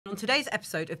On today's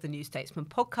episode of the New Statesman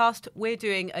podcast, we're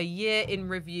doing a year in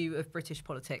review of British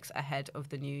politics ahead of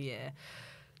the new year.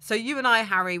 So you and I,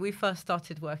 Harry, we first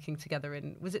started working together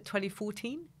in, was it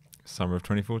 2014? Summer of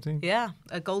 2014? Yeah,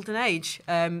 a golden age.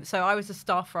 So I was a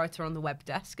staff writer on the web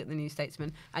desk at the New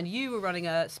Statesman, and you were running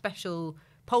a special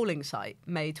polling site,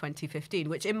 May 2015,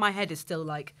 which in my head is still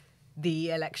like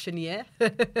the election year.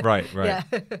 Right. Yeah.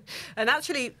 And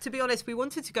actually, to be honest, we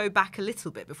wanted to go back a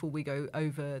little bit before we go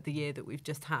over the year that we've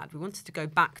just had. We wanted to go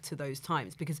back to those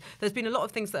times because there's been a lot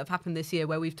of things that have happened this year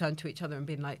where we've turned to each other and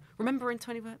been like, remember in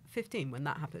 2015 when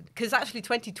that happened? Because actually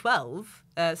 2012,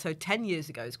 so 10 years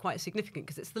ago, is quite significant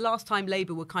because it's the last time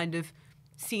Labour were kind of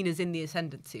seen as in the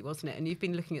ascendancy, wasn't it? And you've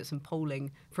been looking at some polling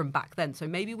from back then. So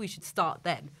maybe we should start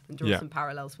then and draw some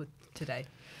parallels with today.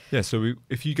 Yeah, so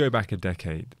if you go back a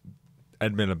decade,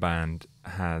 Ed Miliband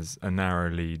has a narrow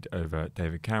lead over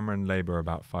David Cameron. Labour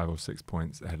about 5 or 6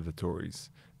 points ahead of the Tories.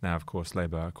 Now, of course,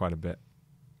 Labour are quite a bit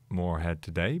more ahead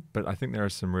today, but I think there are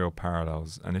some real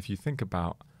parallels. And if you think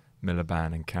about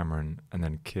Miliband and Cameron and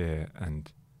then Keir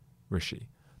and Rishi,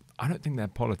 I don't think their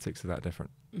politics are that different.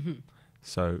 Mm-hmm.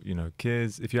 So, you know,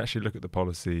 Keir's, if you actually look at the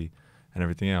policy and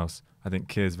everything else, I think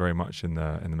Keir's very much in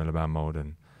the Miliband mould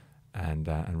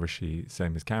and Rishi,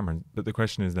 same as Cameron. But the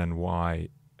question is then why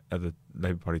are the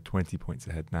Labour Party 20 points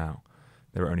ahead now?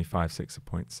 They were only 5-6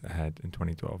 points ahead in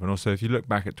 2012. And also, if you look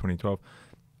back at 2012,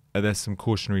 there's some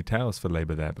cautionary tales for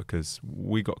Labour there because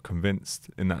we got convinced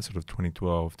in that sort of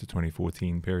 2012 to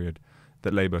 2014 period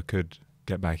that Labour could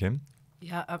get back in.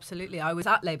 Yeah, absolutely. I was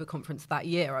at Labour conference that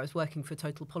year. I was working for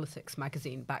Total Politics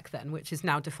magazine back then, which is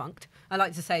now defunct. I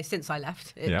like to say since I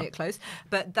left, it closed.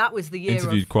 But that was the year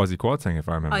Interviewed Kwasi Kwarteng, if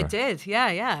I remember. I did,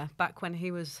 yeah. Back when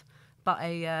he was but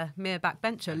a mere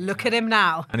backbencher. Look at him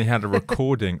now. And he had a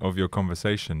recording of your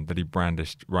conversation that he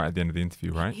brandished right at the end of the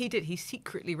interview, right? He did. He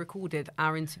secretly recorded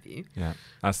our interview. Yeah,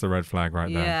 that's the red flag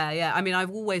right there. Yeah. I mean, I've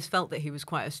always felt that he was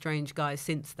quite a strange guy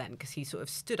since then because he sort of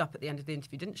stood up at the end of the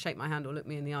interview, didn't shake my hand or look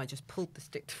me in the eye, just pulled the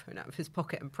dictaphone out of his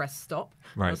pocket and pressed stop.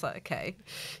 Right. I was like, okay,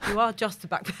 you are just a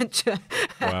backbencher.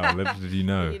 Wow, little did you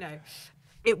know.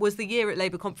 It was the year at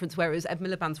Labour conference where it was Ed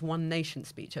Miliband's One Nation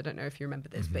speech. I don't know if you remember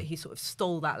this, but he sort of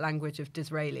stole that language of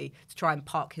Disraeli to try and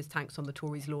park his tanks on the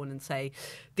Tories' lawn and say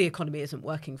the economy isn't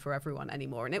working for everyone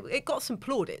anymore. And it got some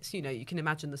plaudits. You know, you can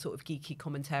imagine the sort of geeky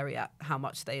commentary at how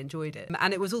much they enjoyed it.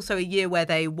 And it was also a year where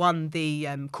they won the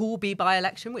Corby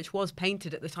by-election, which was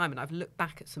painted at the time. And I've looked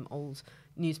back at some old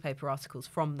newspaper articles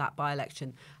from that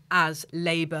by-election as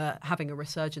Labour having a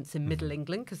resurgence in Middle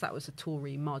England, because that was a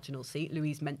Tory marginal seat,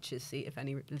 Louise Mensch's seat, if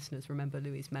any listeners remember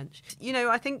Louise Mensch. You know,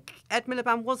 I think Ed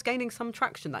Miliband was gaining some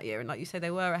traction that year, and like you say, they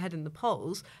were ahead in the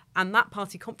polls, and that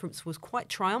party conference was quite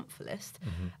triumphalist.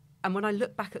 And when I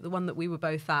look back at the one that we were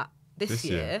both at this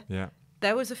year,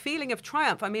 there was a feeling of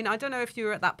triumph. I mean, I don't know if you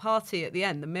were at that party at the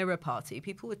end, the Mirror party.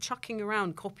 People were chucking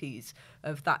around copies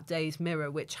of that day's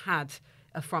Mirror, which had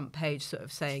a front page sort of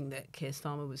saying that Keir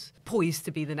Starmer was poised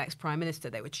to be the next Prime Minister.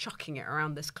 They were chucking it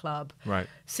around this club,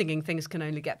 singing things can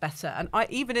only get better. And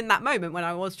even in that moment when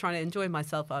I was trying to enjoy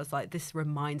myself, I was like, this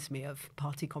reminds me of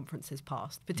party conferences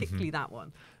past, particularly that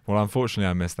one. Well, unfortunately,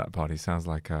 I missed that party. Sounds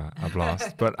like a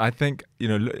blast. But I think, you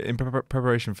know, in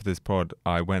preparation for this pod,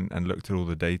 I went and looked at all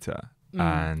the data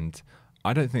and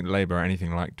I don't think Labour are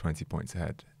anything like 20 points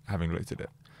ahead, having looked at it,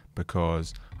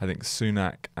 because I think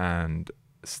Sunak and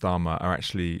Starmer are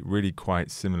actually really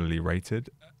quite similarly rated.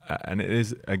 And it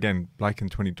is, again, like in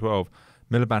 2012,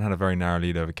 Miliband had a very narrow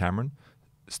lead over Cameron.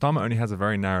 Starmer only has a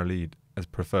very narrow lead as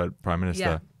preferred Prime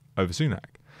Minister over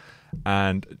Sunak.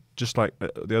 And just like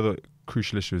the other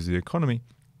crucial issue is the economy,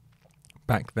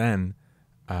 back then,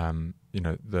 you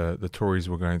know, the Tories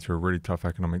were going through a really tough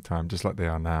economic time, just like they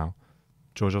are now.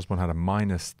 George Osborne had a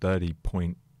minus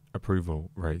 30-point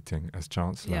approval rating as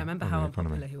Chancellor. Yeah, I remember how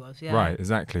unpopular he was. Yeah. Right,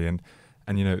 exactly. And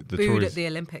you know, the booed Tories at the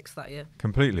Olympics that year.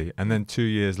 Completely. And then 2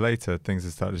 years later, things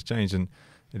have started to change. And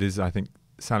it is, I think,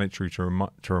 salutary to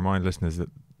remind listeners that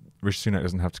Rishi Sunak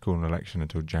doesn't have to call an election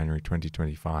until January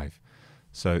 2025.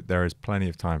 So there is plenty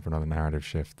of time for another narrative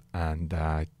shift. And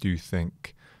I do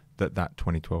think that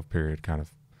 2012 period kind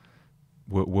of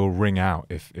will ring out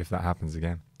if that happens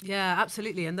again. Yeah,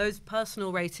 absolutely. And those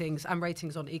personal ratings and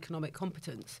ratings on economic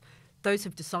competence, those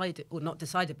have decided, or not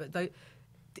decided, but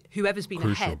whoever's been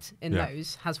ahead in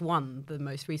those has won the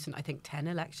most recent, I think, 10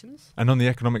 elections. And on the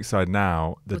economic side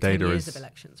now, the data 10 years is... of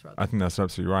elections, rather. I think that's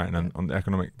absolutely right. And on the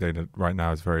economic data right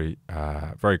now is very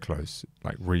very close,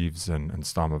 like Reeves and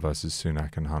Starmer versus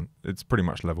Sunak and Hunt. It's pretty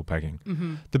much level pegging.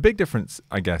 Mm-hmm. The big difference,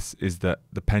 I guess, is that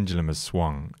the pendulum has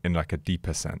swung in like a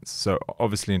deeper sense. So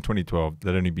obviously in 2012,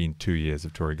 there'd only been 2 years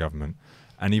of Tory government.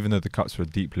 And even though the cuts were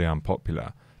deeply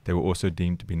unpopular, They were also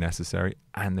deemed to be necessary,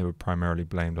 and they were primarily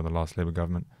blamed on the last Labour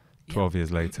government. 12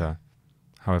 years later,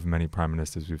 however many prime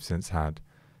ministers we've since had,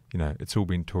 it's all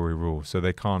been Tory rule. So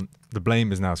they can't, the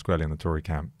blame is now squarely on the Tory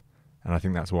camp. And I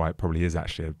think that's why it probably is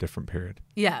actually a different period.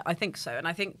 Yeah, I think so. And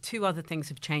I think two other things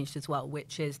have changed as well,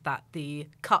 which is that the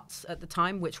cuts at the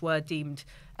time, which were deemed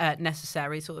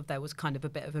necessary, sort of there was kind of a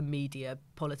bit of a media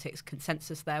politics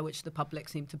consensus there, which the public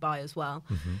seemed to buy as well.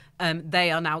 They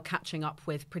are now catching up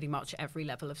with pretty much every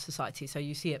level of society. So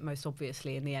you see it most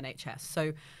obviously in the NHS.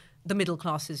 So the middle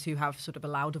classes who have sort of a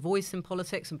louder voice in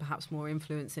politics and perhaps more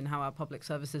influence in how our public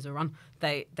services are run,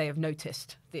 they have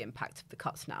noticed the impact of the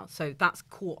cuts now. So that's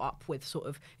caught up with sort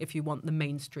of, if you want, the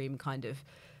mainstream kind of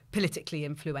politically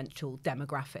influential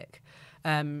demographic.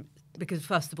 Because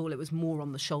first of all, it was more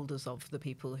on the shoulders of the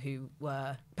people who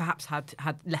were perhaps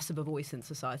had less of a voice in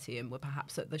society and were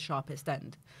perhaps at the sharpest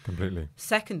end. Completely.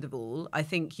 Second of all, I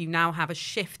think you now have a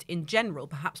shift in general,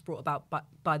 perhaps brought about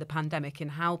by the pandemic, in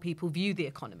how people view the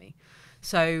economy.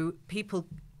 So people,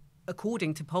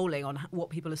 according to polling on what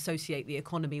people associate the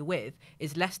economy with,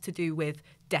 is less to do with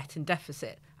debt and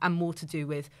deficit and more to do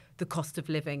with the cost of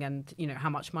living and, how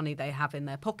much money they have in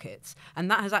their pockets. And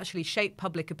that has actually shaped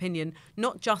public opinion,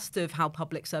 not just of how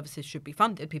public services should be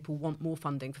funded. People want more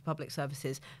funding for public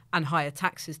services and higher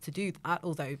taxes to do that,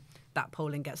 although that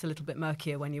polling gets a little bit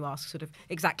murkier when you ask sort of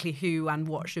exactly who and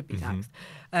what should be taxed.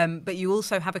 But you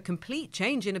also have a complete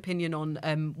change in opinion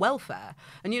on welfare.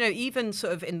 And, even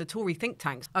sort of in the Tory think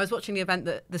tanks, I was watching the event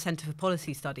that the Centre for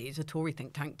Policy Studies, a Tory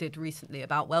think tank, did recently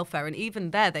about welfare. And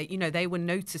even there, they were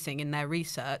noticing in their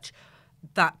research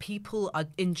that people are,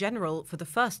 in general, for the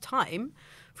first time,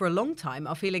 for a long time,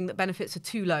 are feeling that benefits are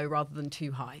too low rather than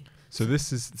too high. So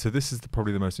this is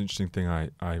probably the most interesting thing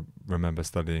I remember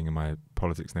studying in my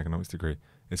politics and economics degree.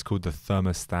 It's called the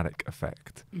thermostatic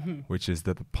effect, which is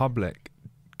that the public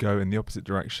go in the opposite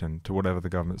direction to whatever the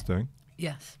government's doing.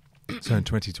 Yes. So in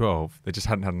 2012, they just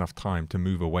hadn't had enough time to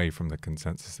move away from the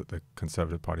consensus that the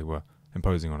Conservative Party were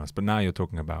imposing on us. But now you're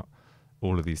talking about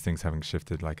all of these things having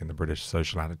shifted, like in the British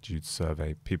Social Attitudes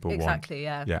Survey, people want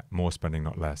more spending,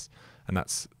 not less. And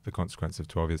that's the consequence of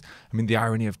 12 years. I mean, the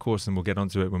irony, of course, and we'll get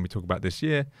onto it when we talk about this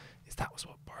year, is that was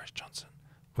what Boris Johnson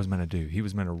was meant to do. He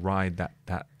was meant to ride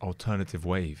that alternative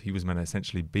wave. He was meant to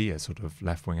essentially be a sort of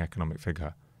left-wing economic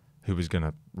figure who was going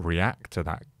to react to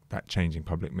that changing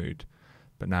public mood.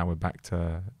 But now we're back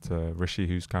to Rishi,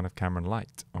 who's kind of Cameron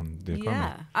light on the economy.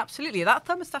 Yeah, absolutely. That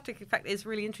thermostatic effect is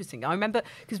really interesting. I remember,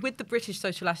 because with the British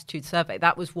Social Attitude Survey,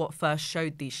 that was what first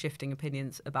showed these shifting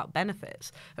opinions about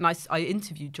benefits. And I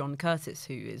interviewed John Curtis,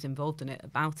 who is involved in it,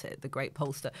 about it, the great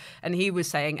pollster. And he was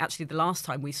saying, actually, the last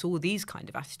time we saw these kind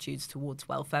of attitudes towards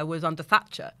welfare was under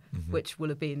Thatcher, which will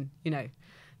have been,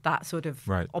 that sort of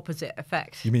opposite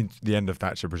effect. You mean the end of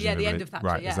Thatcher, presumably? Yeah, the end of Thatcher,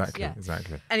 right, yes.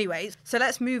 Exactly. Anyways, so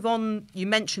let's move on. You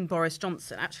mentioned Boris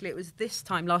Johnson. Actually, it was this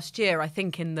time last year, I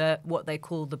think, in what they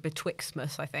call the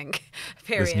betwixtmas,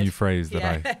 period. This new phrase that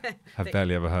I have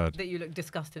barely ever heard. That you look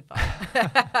disgusted by.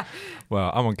 Well,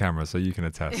 I'm on camera, so you can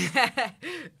attest.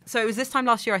 So it was this time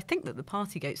last year, I think, that the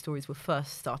Partygate stories were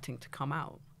first starting to come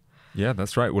out. Yeah,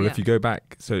 that's right. Well, if you go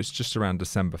back, so it's just around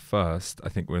December 1st, I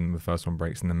think, when the first one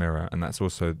breaks in the Mirror, and that's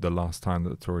also the last time that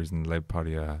the Tories and the Labour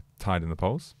Party are tied in the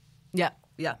polls. Yeah.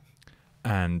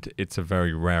 And it's a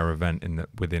very rare event in that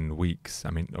within weeks,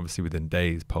 I mean, obviously within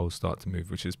days, polls start to move,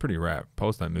 which is pretty rare.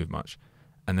 Polls don't move much.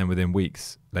 And then within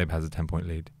weeks, Labour has a 10-point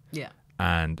lead. Yeah.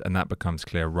 And that becomes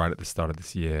clear right at the start of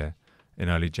this year, in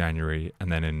early January,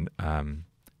 and then in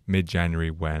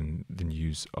mid-January, when the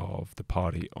news of the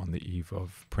party on the eve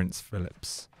of Prince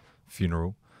Philip's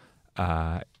funeral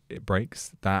it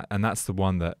breaks. And that's the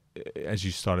one that, as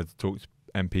you started to talk to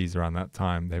MPs around that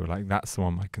time, they were like, that's the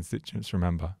one my constituents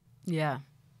remember. Yeah.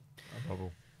 A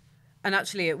bubble. And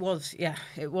actually it was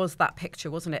that picture,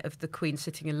 wasn't it, of the Queen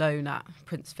sitting alone at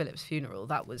Prince Philip's funeral.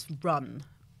 That was run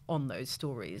on those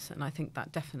stories, and I think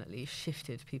that definitely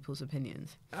shifted people's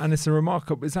opinions. And it's a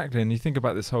remarkable, exactly, and you think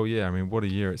about this whole year, I mean, what a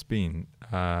year it's been,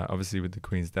 obviously with the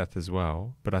Queen's death as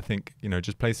well, but I think,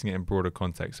 just placing it in broader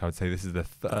context, I would say this is the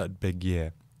third big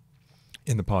year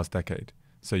in the past decade.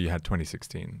 So you had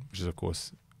 2016, which is, of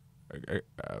course,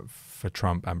 for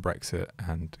Trump and Brexit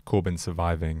and Corbyn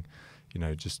surviving,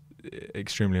 just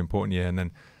extremely important year, and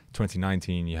then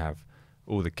 2019 you have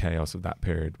all the chaos of that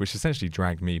period, which essentially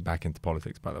dragged me back into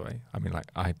politics, by the way. I mean,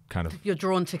 I kind of... You're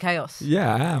drawn to chaos.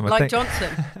 Yeah, I am. Like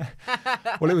Johnson.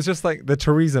 Well, it was just like the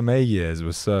Theresa May years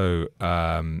were so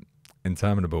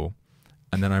interminable.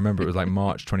 And then I remember it was like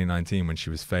March 2019 when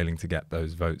she was failing to get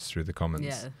those votes through the Commons.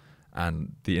 Yeah.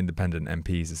 And the independent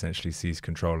MPs essentially seized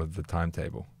control of the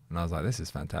timetable. And I was like, this is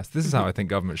fantastic. This is how I think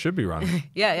government should be run.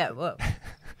 Yeah. Well,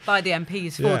 by the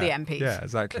MPs for the MPs. Yeah,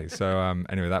 exactly. So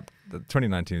anyway, the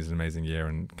 2019 is an amazing year,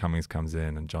 and Cummings comes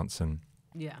in and Johnson.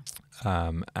 Yeah.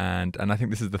 And I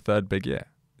think this is the third big year,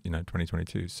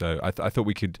 2022. So I thought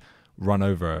we could run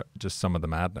over just some of the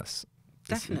madness.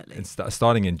 Definitely.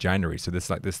 Starting in January. So this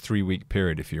 3-week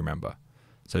period, if you remember.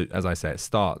 So as I say, it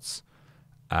starts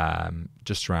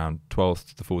just around 12th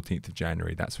to the 14th of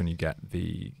January. That's when you get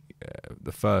the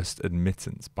first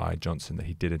admittance by Johnson that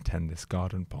he did attend this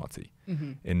garden party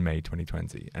in May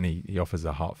 2020, and he offers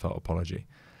a heartfelt apology.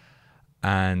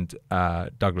 And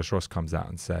Douglas Ross comes out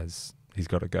and says he's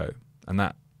got to go, and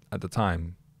that at the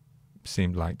time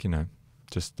seemed like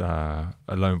just a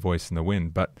lone voice in the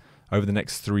wind. But over the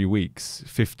next 3 weeks,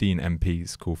 15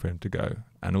 MPs call for him to go,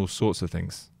 and all sorts of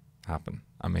things happen.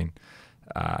 I mean,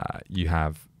 you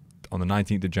have on the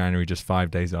 19th of January, just 5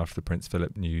 days after the Prince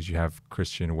Philip news, you have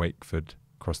Christian Wakeford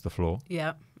cross the floor.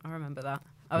 Yeah, I remember that.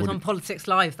 I was on Politics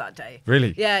Live that day.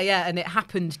 Really? Yeah, and it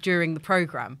happened during the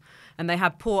programme. And they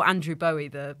had poor Andrew Bowie,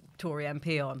 the Tory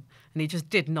MP, on, and he just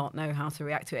did not know how to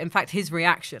react to it. In fact, his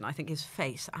reaction, I think his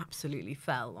face absolutely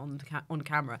fell on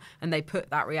camera, and they put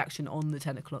that reaction on the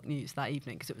 10 o'clock news that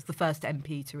evening because it was the first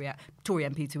Tory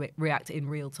MP to react in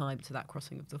real time to that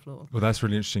crossing of the floor. Well, that's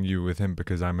really interesting you were with him,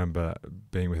 because I remember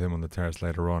being with him on the terrace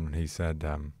later on, and he said,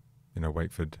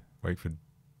 Wakeford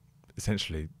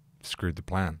essentially screwed the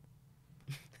plan.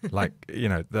 Like,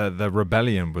 the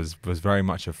rebellion was very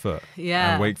much afoot.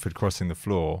 Yeah. And Wakeford crossing the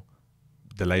floor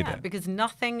delayed it. Because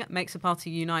nothing makes a party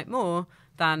unite more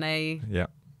than a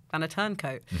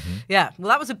turncoat. Mm-hmm. Yeah, well,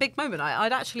 that was a big moment.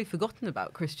 I'd actually forgotten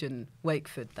about Christian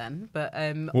Wakeford then, but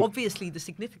obviously the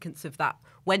significance of that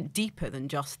went deeper than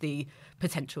just the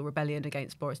potential rebellion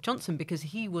against Boris Johnson, because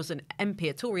he was an MP,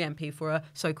 a Tory MP for a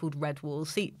so-called Red Wall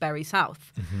seat, Bury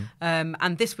South. Mm-hmm.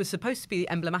 And this was supposed to be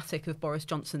emblematic of Boris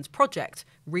Johnson's project,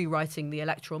 rewriting the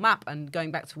electoral map, and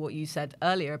going back to what you said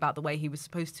earlier about the way he was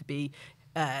supposed to be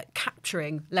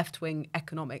capturing left-wing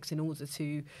economics in order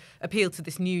to appeal to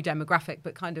this new demographic,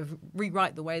 but kind of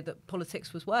rewrite the way that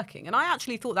politics was working. And I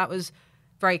actually thought that was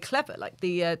very clever. Like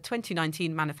the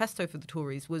 2019 manifesto for the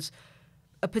Tories was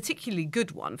a particularly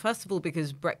good one. First of all,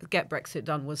 because Get Brexit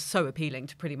Done was so appealing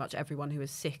to pretty much everyone who is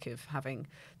sick of having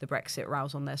the Brexit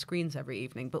rows on their screens every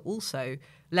evening, but also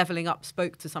Levelling Up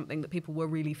spoke to something that people were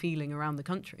really feeling around the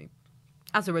country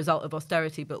as a result of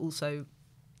austerity, but also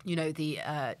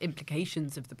the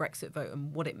implications of the Brexit vote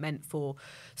and what it meant for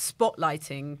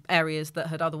spotlighting areas that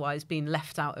had otherwise been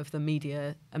left out of the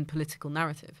media and political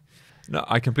narrative. No,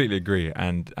 I completely agree.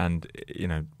 And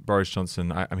Boris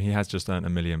Johnson, I mean, he has just earned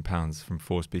 £1 million from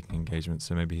 4 speaking engagements,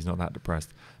 so maybe he's not that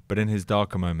depressed. But in his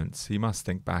darker moments, he must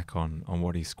think back on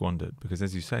what he squandered, because,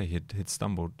 as you say, he'd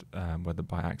stumbled, whether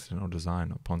by accident or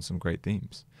design, upon some great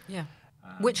themes. Yeah.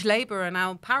 Which Labour are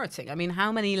now parroting. I mean,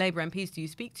 how many Labour MPs do you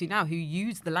speak to now who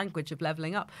use the language of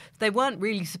levelling up? They weren't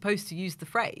really supposed to use the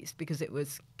phrase because it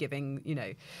was giving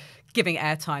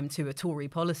airtime to a Tory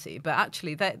policy. But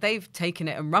actually, they've taken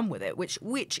it and run with it,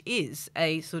 which is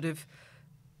a sort of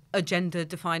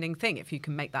agenda-defining thing, if you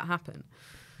can make that happen.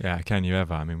 Yeah, can you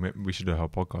ever? I mean, we should do a whole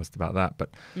podcast about that. But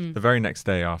the very next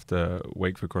day after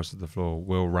Wakeford crosses the floor,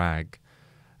 Will Wragg,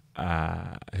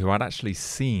 who I'd actually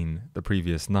seen the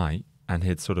previous night, and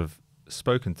he'd sort of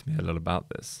spoken to me a little about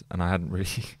this, and I hadn't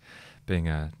really, being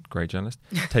a great journalist,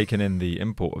 taken in the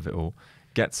import of it all,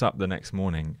 gets up the next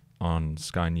morning on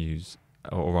Sky News,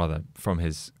 or rather from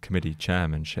his committee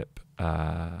chairmanship,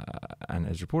 and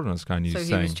is reported on Sky News saying...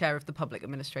 So he was chair of the Public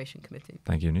Administration Committee.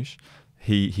 Thank you, Anoosh.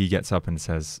 He gets up and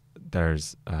says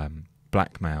there's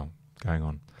blackmail going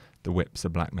on. The whips are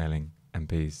blackmailing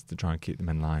MPs to try and keep them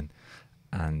in line,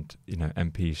 and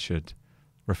MPs should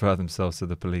refer themselves to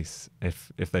the police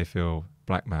if they feel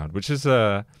blackmailed, which is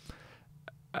I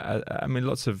mean,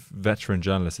 lots of veteran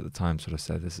journalists at the time sort of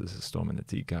said this is a storm in a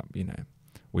teacup,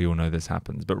 we all know this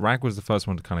happens. But Wragg was the first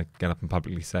one to kind of get up and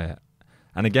publicly say it.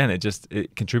 And again,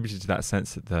 it contributed to that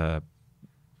sense that the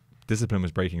discipline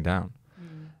was breaking down,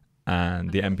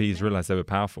 and the MPs realised they were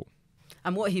powerful.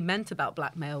 And what he meant about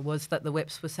blackmail was that the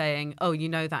whips were saying, oh,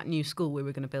 that new school we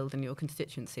were going to build in your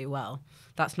constituency, well,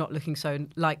 that's not looking so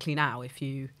likely now if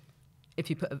you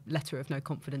put a letter of no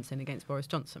confidence in against Boris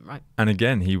Johnson, right? And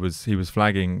again, he was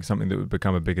flagging something that would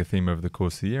become a bigger theme over the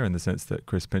course of the year, in the sense that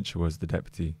Chris Pincher was the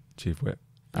deputy chief whip.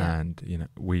 Yeah. And,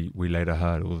 we later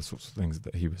heard all the sorts of things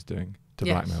that he was doing to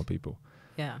blackmail people.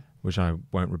 Yeah. Which I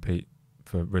won't repeat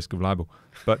for risk of libel.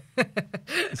 But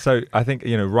so I think,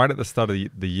 right at the start of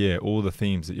the year, all the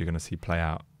themes that you're going to see play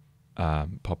out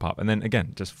pop up. And then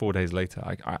again, just 4 days later,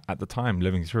 I at the time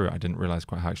living through it, I didn't realize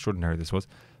quite how extraordinary this was.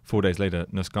 4 days later,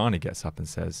 Nuskani gets up and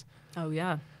says, oh,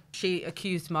 yeah. She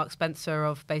accused Mark Spencer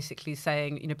of basically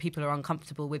saying, people are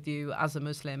uncomfortable with you as a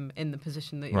Muslim in the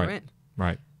position that you're in.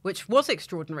 Right. Which was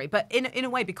extraordinary. But in a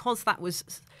way, because it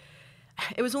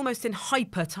was almost in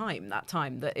hyper time that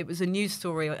time, that it was a news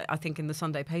story, I think, in the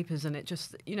Sunday papers, and it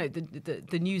just,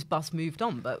 the news bus moved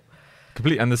on. But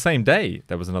completely. And the same day,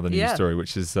 there was another news story,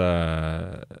 which is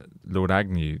Lord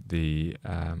Agnew, the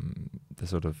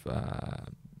sort of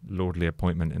lordly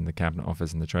appointment in the Cabinet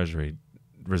Office and the Treasury,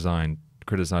 resigned,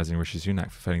 criticising Rishi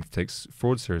Sunak for failing to take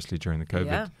fraud seriously during the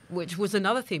COVID which was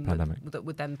another theme pandemic that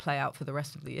would then play out for the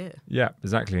rest of the year. Yeah,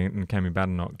 exactly. And Kemi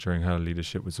Badenoch, during her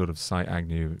leadership, would sort of cite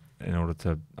Agnew in order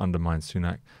to undermine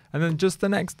Sunak. And then just the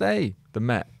next day, the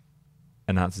Met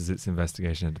announces its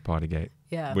investigation into Partygate,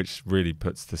 which really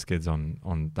puts the skids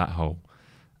on that whole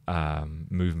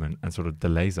movement and sort of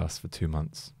delays us for 2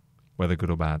 months, whether good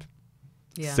or bad.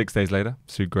 6 days later,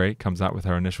 Sue Gray comes out with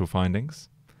her initial findings.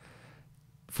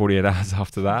 48 hours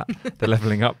after that, the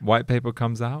Levelling Up white paper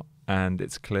comes out, and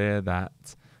it's clear that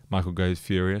Michael Gove's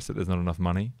furious that there's not enough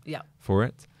money for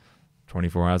it.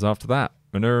 24 hours after that,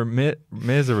 Manura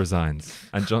Mirza resigns,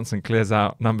 and Johnson clears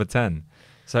out number 10.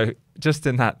 So just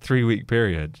in that 3-week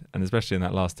period, and especially in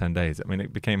that last 10 days, I mean,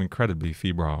 it became incredibly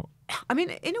febrile. I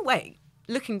mean, in a way,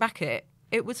 looking back at it,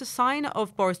 it was a sign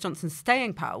of Boris Johnson's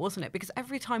staying power, wasn't it? Because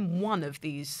every time one of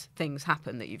these things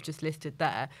happened that you've just listed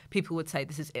there, people would say,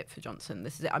 this is it for Johnson.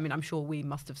 This is it. I mean, I'm sure we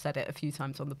must have said it a few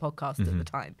times on the podcast at the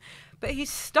time. But he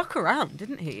stuck around,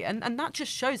 didn't he? And that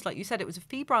just shows, like you said, it was a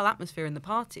febrile atmosphere in the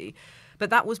party. But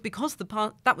that was because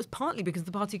that was partly because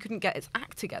the party couldn't get its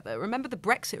act together. Remember the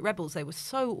Brexit rebels? They were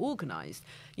so organised.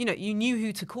 You knew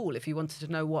who to call if you wanted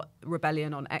to know what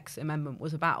rebellion on X amendment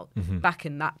was about back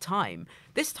in that time.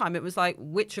 This time it was like,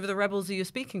 which of the rebels are you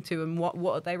speaking to, and what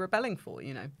are they rebelling for?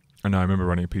 I know. I remember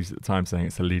running a piece at the time saying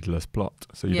it's a leaderless plot,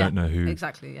 so you don't know who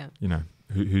exactly.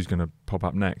 Who's going to pop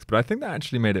up next. But I think that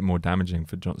actually made it more damaging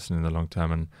for Johnson in the long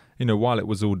term. And while it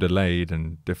was all delayed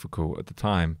and difficult at the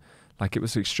time, like, it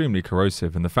was extremely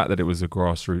corrosive, and the fact that it was a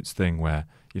grassroots thing where,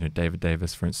 David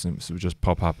Davis, for instance, would just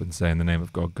pop up and say, in the name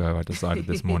of God, go, I decided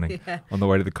this morning on the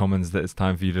way to the Commons that it's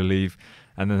time for you to leave.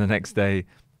 And then the next day,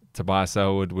 Tobias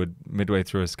Elwood would, midway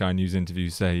through a Sky News interview,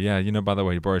 say, by the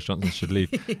way, Boris Johnson should leave.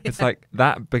 It's like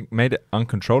that made it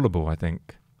uncontrollable, I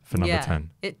think, for number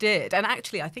 10. It did. And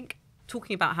actually, I think,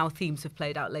 talking about how themes have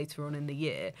played out later on in the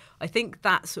year, I think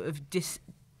that sort of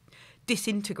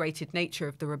disintegrated nature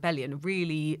of the rebellion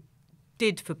really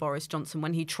did for Boris Johnson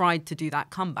when he tried to do that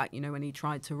comeback, when he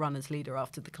tried to run as leader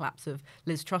after the collapse of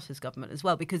Liz Truss's government as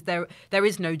well, because there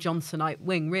is no Johnsonite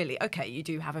wing, really. Okay, you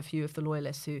do have a few of the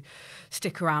loyalists who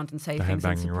stick around and say things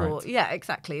in support. Right. Yeah,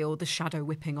 exactly, or the shadow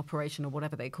whipping operation or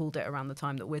whatever they called it around the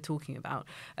time that we're talking about.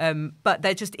 But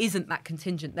there just isn't that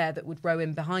contingent there that would row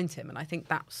in behind him, and I think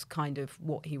that's kind of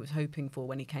what he was hoping for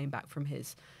when he came back from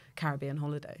his Caribbean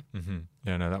holiday.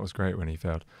 Yeah, no, that was great when he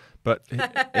failed. But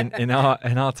in our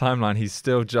timeline, he's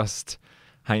still just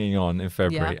hanging on in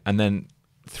February, and then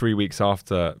 3 weeks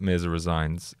after Mirza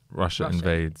resigns, Russia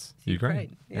invades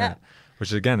Ukraine. Yeah,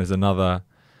 which again is another,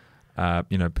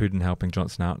 Putin helping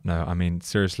Johnson out. No, I mean,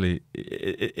 seriously,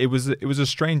 it was a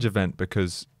strange event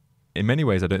because in many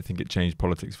ways I don't think it changed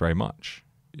politics very much.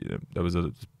 There was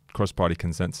a cross-party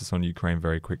consensus on Ukraine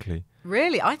very quickly.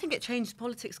 Really? I think it changed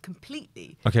politics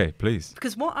completely. Okay, please.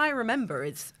 Because what I remember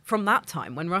is from that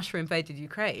time when Russia invaded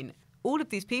Ukraine, all of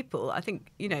these people, I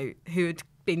think, who had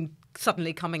been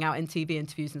suddenly coming out in TV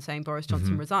interviews and saying Boris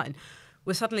Johnson resigned,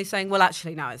 were suddenly saying, well,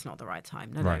 actually, no, it's not the right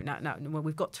time. No, well,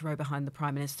 we've got to row behind the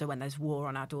Prime Minister when there's war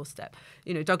on our doorstep.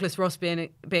 Douglas Ross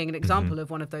being an example of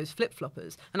one of those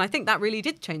flip-floppers. And I think that really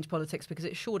did change politics because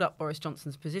it shored up Boris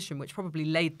Johnson's position, which probably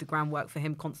laid the groundwork for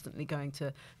him constantly going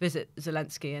to visit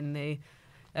Zelensky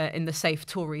in the safe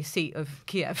Tory seat of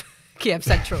Kiev. Kiev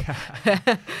Central.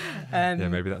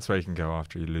 Maybe that's where he can go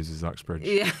after he loses Uxbridge.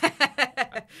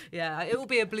 Yeah, it will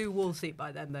be a blue wall seat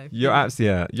by then, though. You're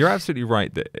absolutely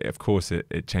right that, of course,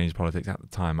 it changed politics at the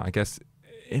time. I guess,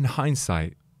 in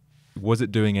hindsight, was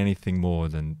it doing anything more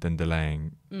than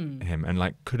delaying him?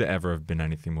 And, could it ever have been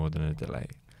anything more than a delay?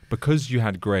 Because you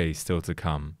had Grey still to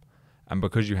come, and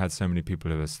because you had so many people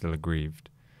who were still aggrieved,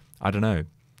 I don't know.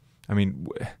 I mean,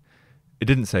 it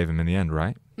didn't save him in the end,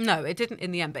 right? No, it didn't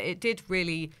in the end, but it did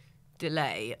really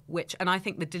delay, and I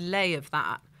think the delay of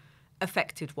that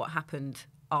affected what happened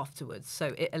afterwards.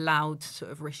 So it allowed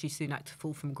sort of Rishi Sunak to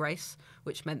fall from grace,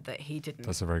 which meant that he didn't.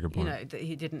 That's a very good point. That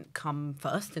he didn't come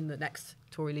first in the next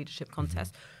Tory leadership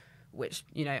contest, which,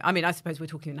 I mean, I suppose we're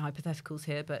talking in hypotheticals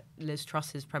here, but Liz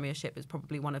Truss's premiership is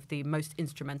probably one of the most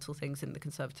instrumental things in the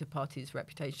Conservative Party's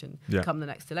reputation come the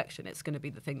next election. It's going to be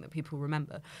the thing that people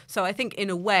remember. So I think in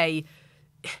a way,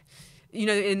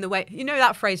 in the way,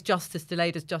 that phrase, justice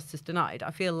delayed is justice denied.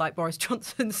 I feel like Boris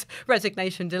Johnson's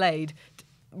resignation delayed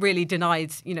really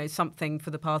denied, something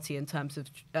for the party in terms of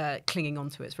clinging on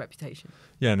to its reputation.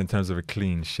 Yeah, and in terms of a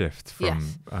clean shift from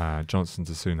Johnson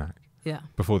to Sunak. Yeah.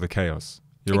 Before the chaos.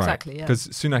 You're exactly, right. Yeah. Because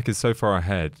Sunak is so far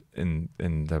ahead in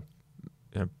the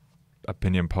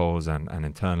opinion polls and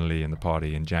internally in the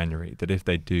party in January that if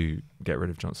they do get rid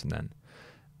of Johnson then,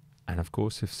 and of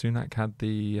course if Sunak had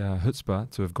the chutzpah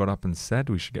to have got up and said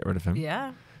we should get rid of him,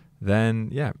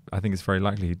 then I think it's very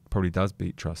likely he probably does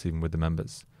beat Truss even with the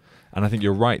members. And I think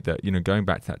you're right that, going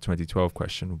back to that 2012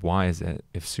 question, why is it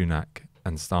if Sunak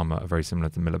and Starmer are very similar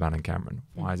to Miliband and Cameron,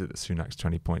 why is it that Sunak's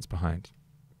 20 points behind?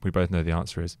 We both know the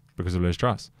answer is because of Liz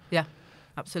Truss. Yeah,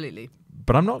 absolutely.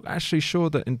 But I'm not actually sure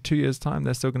that in 2 years' time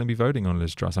they're still going to be voting on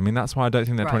Liz Truss. I mean, that's why I don't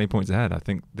think they're 20 points ahead. I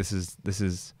think this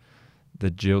is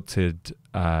the jilted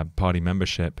party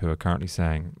membership who are currently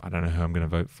saying, I don't know who I'm going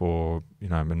to vote for.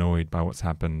 I'm annoyed by what's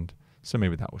happened. So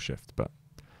maybe that will shift. But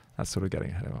that's sort of getting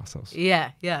ahead of ourselves.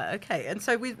 Yeah, okay. And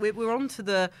so we're on to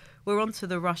the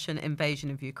Russian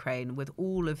invasion of Ukraine with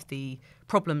all of the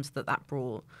problems that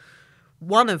brought.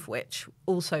 One of which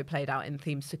also played out in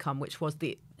themes to come, which was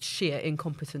the sheer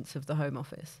incompetence of the Home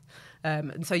Office.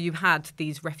 And so you had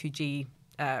these refugee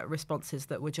responses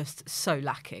that were just so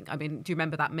lacking. I mean, do you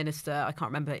remember that minister? I can't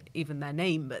remember even their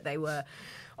name, but they were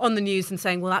on the news and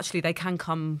saying, well, actually, they can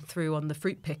come through on the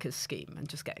fruit pickers scheme, and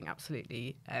just getting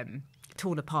absolutely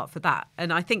torn apart for that.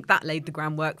 And I think that laid the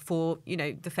groundwork for,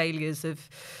 the failures of,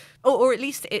 or at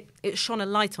least it shone a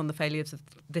light on the failures of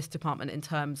this department in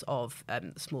terms of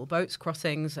small boats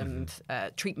crossings and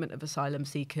treatment of asylum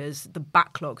seekers, the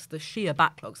backlogs, the sheer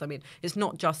backlogs. I mean, it's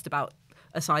not just about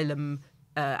asylum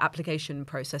application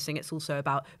processing, it's also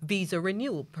about visa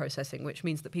renewal processing, which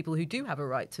means that people who do have a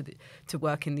right to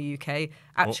work in the UK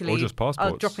actually or just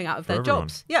are dropping out of their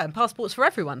jobs. Yeah, and passports for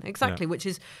everyone, exactly, which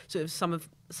is sort of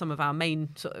some of our main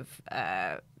sort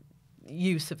of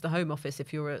use of the Home Office,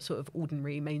 if you're a sort of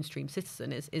ordinary mainstream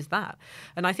citizen, is that.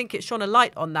 And I think it shone a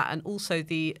light on that, and also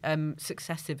the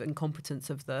successive incompetence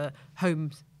of the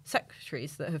Home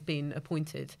Secretaries that have been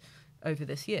appointed over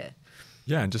this year.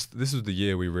 Yeah, and just this was the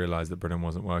year we realised that Britain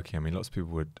wasn't working. I mean, lots of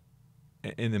people would,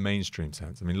 in the mainstream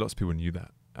sense, I mean, lots of people knew that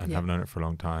and have known it for a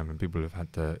long time, and people have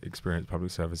had to experience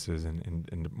public services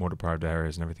in more deprived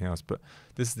areas and everything else. But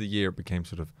this is the year it became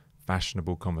sort of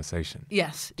fashionable conversation.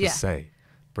 Yes, to say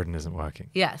Britain isn't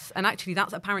working. Yes, and actually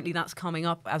that's coming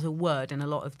up as a word in a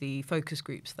lot of the focus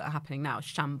groups that are happening now.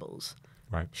 Shambles.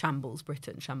 Right. Shambles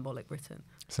Britain, shambolic Britain.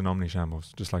 It's an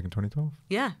omni-shambles, just like in 2012.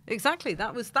 Yeah, exactly.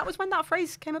 That was when that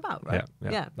phrase came about, right?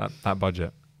 Yeah. That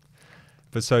budget.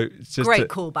 But so it's just great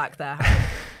callback there.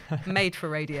 Made for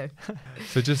radio.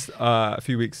 So just a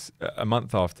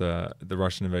month after the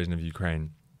Russian invasion of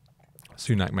Ukraine,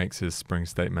 Sunak makes his spring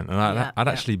statement, and I'd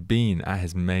actually been at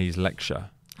his May's lecture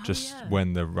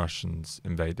when the Russians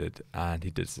invaded, and he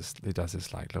does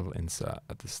this like little insert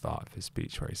at the start of his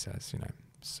speech where he says,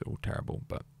 it's all terrible,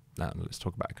 but let's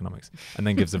talk about economics, and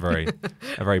then gives a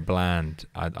very bland,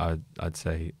 I'd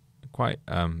say quite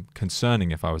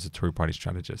concerning if I was a Tory party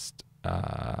strategist,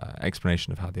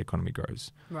 explanation of how the economy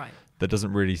grows. Right. That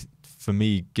doesn't really, for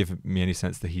me, give me any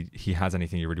sense that he has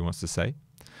anything he really wants to say.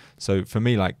 So for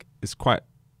me, like, it's quite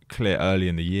clear early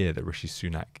in the year that Rishi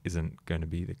Sunak isn't going to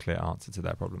be the clear answer to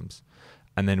their problems.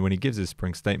 And then when he gives his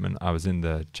spring statement, I was in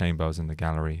the chamber, I was in the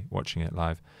gallery watching it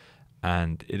live,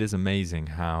 and it is amazing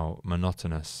how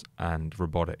monotonous and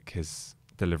robotic his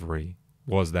delivery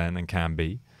was then and can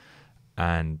be.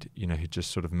 And, he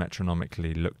just sort of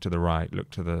metronomically looked to the right,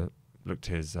 looked to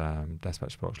his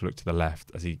dispatch box, looked to the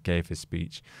left as he gave his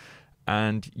speech.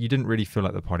 And you didn't really feel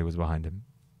like the party was behind him.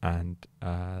 And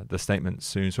the statement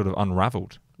soon sort of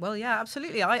unravelled. Well, yeah,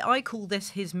 absolutely. I call this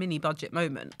his mini budget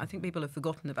moment. I think people have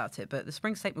forgotten about it, but the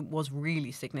spring statement was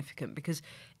really significant because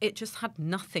it just had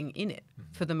nothing in it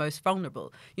for the most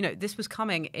vulnerable. This was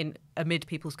coming in amid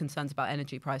people's concerns about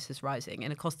energy prices rising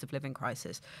in a cost of living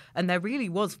crisis. And there really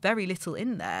was very little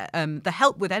in there. The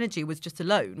help with energy was just a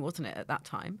loan, wasn't it, at that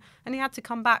time? And he had to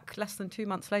come back less than 2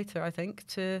 months later, I think,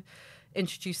 to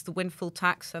introduced the windfall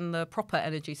tax and the proper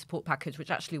energy support package,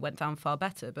 which actually went down far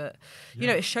better. But,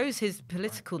 it shows his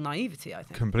political naivety, I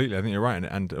think. Completely. I think you're right.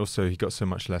 And also he got so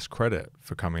much less credit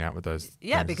for coming out with those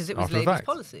things because it was Labour's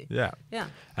policy. Yeah.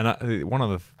 And one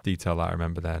other detail that I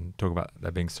remember then, talk about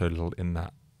there being so little in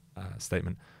that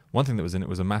statement, one thing that was in it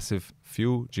was a massive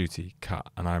fuel duty cut.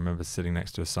 And I remember sitting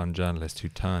next to a Sun journalist who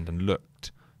turned and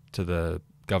looked to the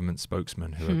government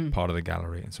spokesman who were part of the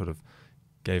gallery and sort of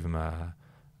gave him a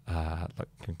like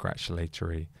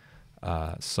congratulatory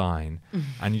sign.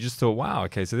 And you just thought, wow,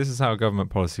 okay, so this is how government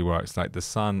policy works. Like the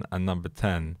Sun and Number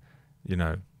 10, you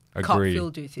know, agree. Cut fuel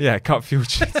duty. Yeah, cut fuel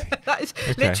duty. That is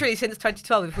literally since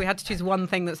 2012. If we had to choose one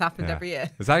thing that's happened every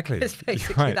year, exactly, it's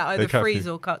basically that either freeze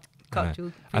or cut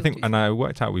fuel. I think, duty. and I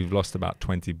worked out we've lost about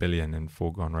 20 billion in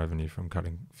foregone revenue from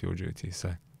cutting fuel duty.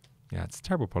 So, yeah, it's a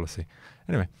terrible policy.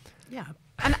 Anyway. Yeah,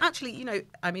 and actually, you know,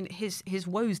 I mean, his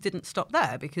woes didn't stop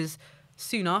there, because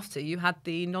soon after you had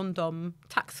the non-dom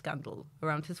tax scandal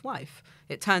around his wife.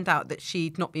 It turned out that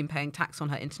she'd not been paying tax on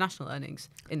her international earnings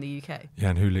in the UK. Yeah,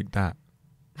 and who leaked that?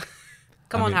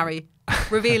 Come on, Harry,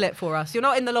 reveal it for us. You're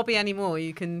not in the lobby anymore.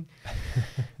 You can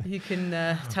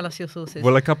tell us your sources.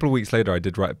 Well, a couple of weeks later, I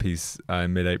did write a piece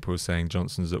in mid-April saying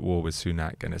Johnson's at war with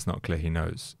Sunak, and it's not clear he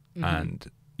knows. And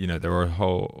you know, there were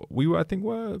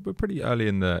we're pretty early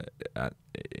in the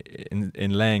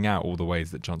in laying out all the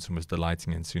ways that Johnson was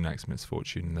delighting in Sunak's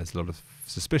misfortune. And there's a lot of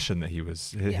suspicion that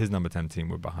his number 10 team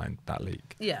were behind that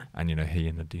leak. Yeah, and you know, he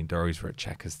and Nadine Dorries were at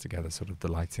Chequers together, sort of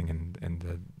delighting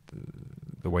in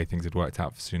the way things had worked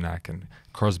out for Sunak. And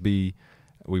Crosby,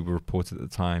 we were reported at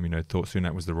the time, you know, thought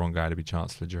Sunak was the wrong guy to be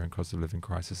Chancellor during cost of living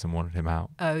crisis and wanted him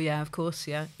out. Oh yeah, of course,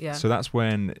 yeah. So that's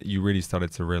when you really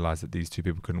started to realise that these two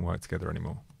people couldn't work together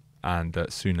anymore. And that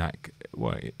Sunak,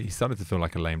 well, he started to feel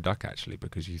like a lame duck, actually,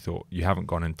 because you thought, you haven't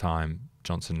gone in time.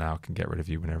 Johnson now can get rid of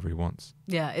you whenever he wants.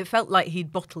 Yeah, it felt like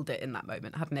he'd bottled it in that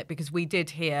moment, hadn't it? Because we did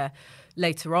hear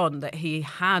later on that he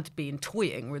had been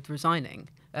toying with resigning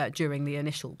during the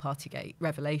initial Partygate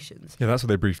revelations. Yeah, that's what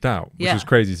they briefed out, which was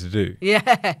crazy to do.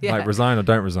 Yeah. Like, resign or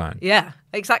don't resign. Yeah,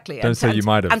 exactly. Don't say you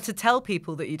might have. And to tell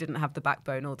people that you didn't have the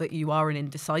backbone or that you are an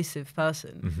indecisive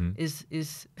person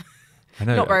is I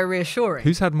know, not very reassuring.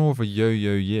 Who's had more of a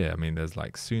yo-yo year? I mean, there's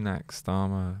like Sunak,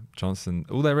 Starmer, Johnson.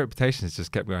 All their reputations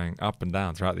just kept going up and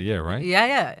down throughout the year, right?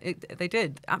 Yeah, they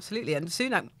did, absolutely. And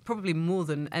Sunak probably more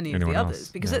than anyone of the others.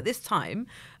 Because at this time,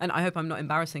 and I hope I'm not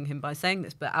embarrassing him by saying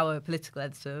this, but our political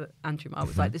editor, Andrew Marr,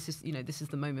 was like, this is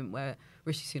the moment where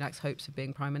Rishi Sunak's hopes of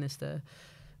being Prime Minister,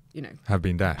 you know, have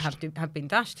been dashed. Have been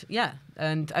dashed, yeah.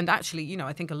 And actually, you know,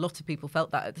 I think a lot of people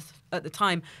felt that at the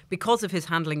time because of his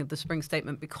handling of the Spring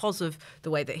Statement, because of the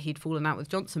way that he'd fallen out with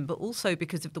Johnson, but also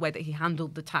because of the way that he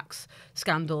handled the tax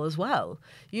scandal as well.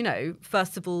 You know,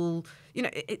 first of all, you know,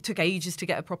 it took ages to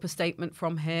get a proper statement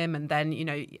from him, and then, you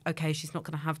know, okay, she's not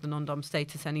going to have the non-dom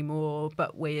status anymore,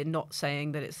 but we're not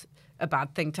saying that it's a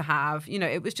bad thing to have. You know,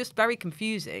 it was just very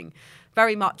confusing.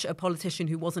 Very much a politician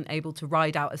who wasn't able to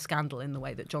ride out a scandal in the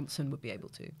way that Johnson would be able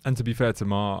to. And to be fair to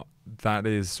Marr, that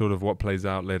is sort of what plays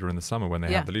out later in the summer when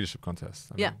they have the leadership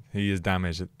contest. I mean, he is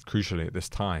damaged crucially at this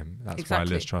time. That's why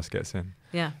Liz Truss gets in.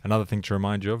 Yeah. Another thing to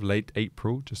remind you of, late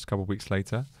April, just a couple of weeks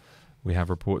later, we have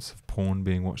reports of porn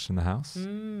being watched in the House,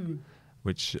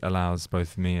 which allows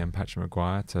both me and Patrick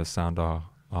Maguire to sound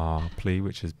our plea,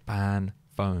 which is ban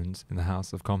phones in the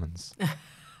House of Commons.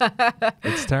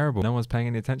 It's terrible. No one's paying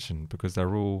any attention because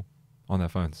they're all on their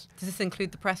phones. Does this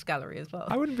include the press gallery as well?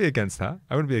 I wouldn't be against that.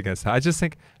 I just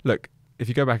think, look, if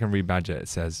you go back and read Badger, it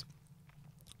says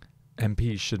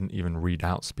MPs shouldn't even read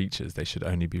out speeches. They should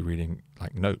only be reading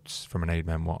like notes from an aide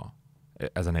memoir.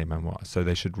 So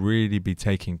they should really be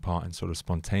taking part in sort of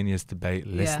spontaneous debate,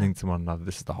 listening to one another.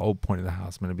 This is the whole point of the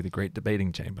House, meant to be the great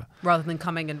debating chamber. Rather than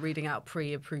coming and reading out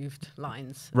pre-approved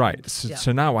lines. Right.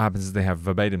 So now what happens is they have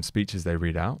verbatim speeches they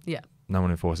read out. Yeah. No one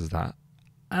enforces that.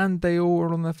 And they all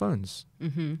are on their phones.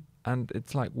 Mm-hmm. And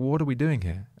it's like, what are we doing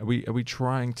here? Are we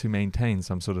trying to maintain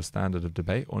some sort of standard of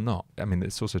debate or not? I mean,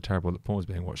 it's also terrible that porn is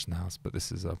being watched in the House, but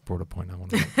this is a broader point I want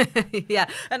to make. Yeah,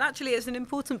 and actually it's an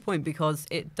important point because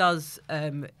it does, I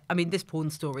mean, this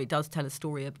porn story does tell a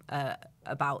story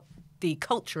about the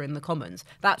culture in the Commons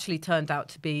that actually turned out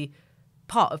to be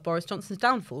part of Boris Johnson's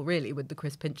downfall, really, with the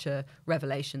Chris Pincher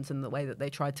revelations and the way that they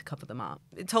tried to cover them up.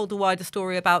 It told a wider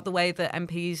story about the way that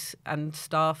MPs and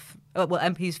staff,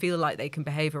 MPs feel like they can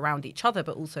behave around each other,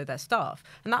 but also their staff.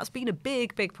 And that's been a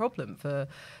big, big problem for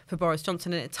Boris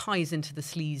Johnson, and it ties into the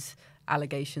sleaze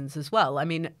allegations as well. I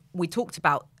mean, we talked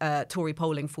about Tory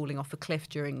polling falling off a cliff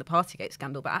during the Partygate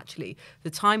scandal, but actually the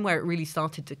time where it really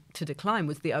started to decline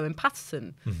was the Owen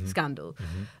Paterson scandal,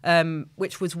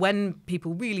 which was when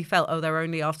people really felt, they're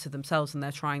only after themselves and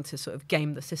they're trying to sort of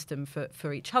game the system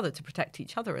for each other, to protect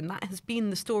each other. And that has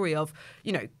been the story of,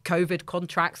 you know, COVID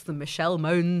contracts, the Michelle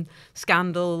Mone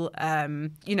scandal,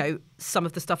 you know, some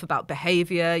of the stuff about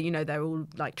behaviour, you know, they're all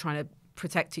like trying to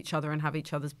protect each other and have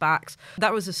each other's backs.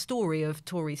 That was a story of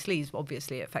Tory sleaze, but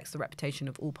obviously it affects the reputation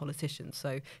of all politicians.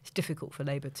 So it's difficult for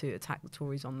Labour to attack the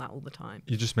Tories on that all the time.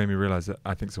 You just made me realise that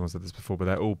I think someone said this before, but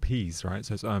they're all P's, right?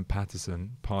 So it's Owen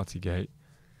Paterson, Partygate,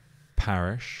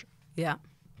 Parish, Yeah.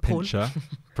 Pincher,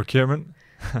 Procurement.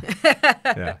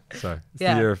 Yeah, so it's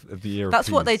the year of the year of That's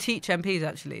P's. what they teach MPs,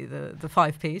 actually, the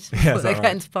 5 Ps Yeah, before they get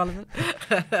right? into Parliament.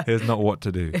 Here's not what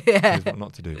to do. Here's what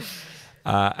not to do.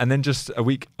 And then just a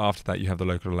week after that, you have the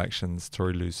local elections.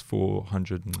 Tory lose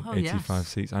 485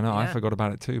 seats. I know, I forgot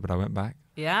about it too, but I went back.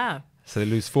 Yeah. So they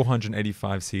lose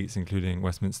 485 seats, including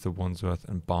Westminster, Wandsworth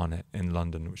and Barnet in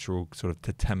London, which are all sort of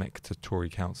totemic to Tory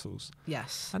councils.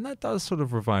 Yes. And that does sort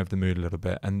of revive the mood a little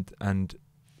bit. And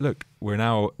look, we're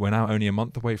now only a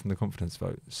month away from the confidence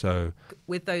vote. So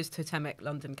with those totemic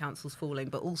London councils falling,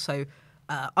 but also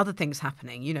other things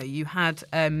happening. You know, you had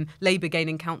Labour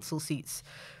gaining council seats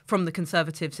from the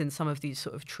Conservatives in some of these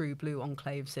sort of true blue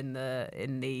enclaves in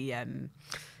the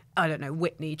I don't know,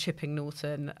 Witney, Chipping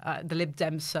Norton. The Lib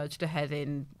Dems surged ahead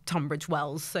in Tunbridge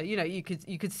Wells. So, you know, you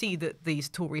could see that these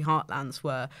Tory heartlands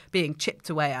were being chipped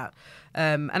away at.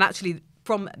 And actually,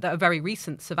 from a very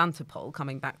recent Savanta poll,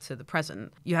 coming back to the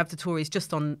present, you have the Tories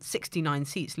just on 69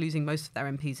 seats, losing most of their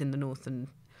MPs in the north and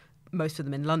most of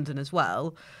them in London as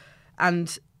well.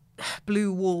 And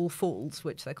blue wall falls,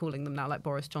 which they're calling them now, like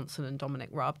Boris Johnson and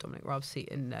Dominic Raab's seat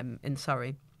in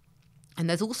Surrey. And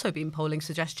there's also been polling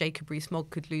suggests Jacob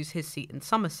Rees-Mogg could lose his seat in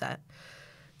Somerset.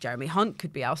 Jeremy Hunt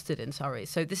could be ousted in Surrey.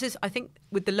 So this is, I think,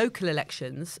 with the local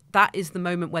elections, that is the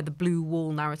moment where the blue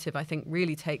wall narrative, I think,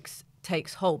 really takes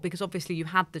hold, because obviously you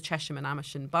had the Chesham and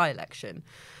Amersham by-election.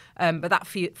 But that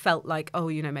felt like, oh,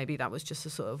 you know, maybe that was just a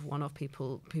sort of one-off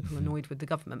people annoyed with the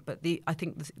government. But I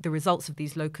think the results of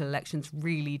these local elections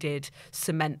really did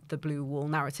cement the blue wall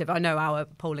narrative. I know our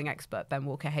polling expert, Ben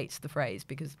Walker, hates the phrase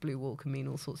because blue wall can mean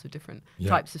all sorts of different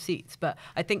types of seats. But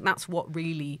I think that's what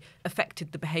really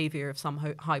affected the behaviour of some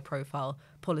high-profile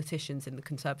politicians in the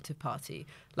Conservative Party.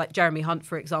 Like Jeremy Hunt,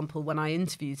 for example, when I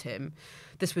interviewed him,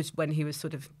 this was when he was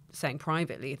sort of saying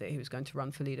privately that he was going to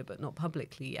run for leader but not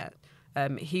publicly yet.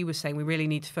 He was saying we really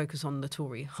need to focus on the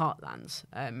Tory heartlands,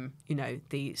 you know,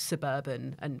 the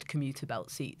suburban and commuter belt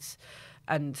seats,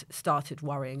 and started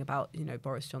worrying about, you know,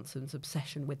 Boris Johnson's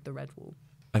obsession with the red wall.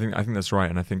 I think that's right.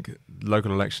 And I think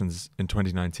local elections in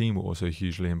 2019 were also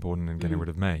hugely important in getting rid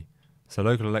of May. So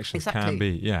local elections can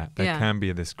be, can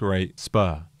be this great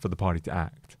spur for the party to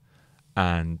act.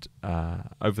 And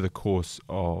over the course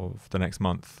of the next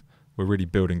month, we're really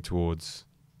building towards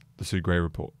the Sue Gray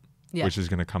report, which is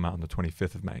going to come out on the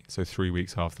 25th of May, so 3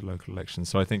 weeks after the local elections.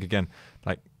 So I think, again,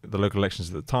 like the local elections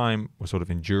at the time were sort of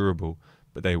endurable,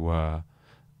 but they were,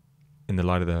 in the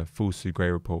light of the full Sue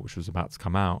Gray report, which was about to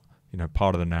come out, you know,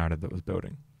 part of the narrative that was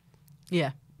building.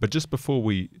 Yeah. But just before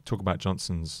we talk about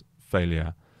Johnson's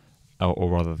failure, or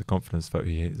rather the confidence vote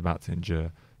he is about to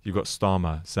endure, you've got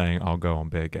Starmer saying, I'll go on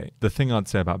Beergate. The thing I'd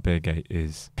say about Beergate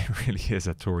is it really is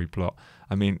a Tory plot.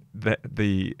 I mean,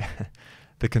 the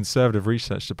Conservative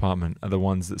Research Department are the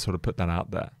ones that sort of put that out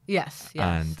there. Yes.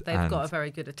 And they've got a very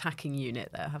good attacking unit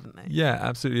there, haven't they? Yeah,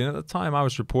 absolutely. And at the time I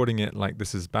was reporting it like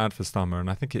this is bad for Starmer,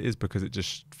 and I think it is because it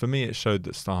just, for me, it showed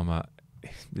that Starmer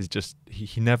is just,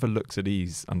 he never looks at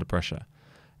ease under pressure.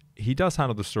 He does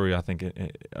handle the story, I think,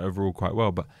 overall quite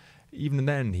well, but even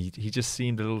then he just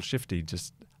seemed a little shifty.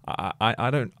 Just I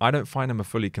don't find him a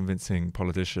fully convincing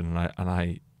politician, and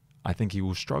I think he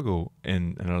will struggle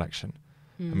in an election.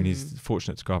 I mean, he's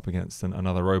fortunate to go up against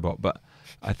another robot, but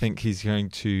I think he's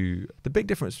going to... The big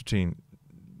difference between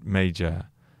Major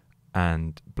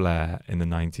and Blair in the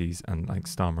 90s and like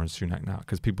Starmer and Sunak now,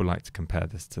 because people like to compare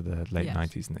this to the late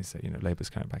 90s and they say, you know,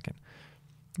 Labour's coming back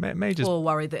in. Major's... Or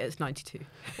worry that it's 92.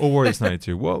 Or worry it's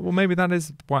 92. Well, maybe that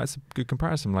is why it's a good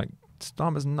comparison. Like,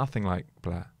 Starmer's nothing like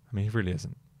Blair. I mean, he really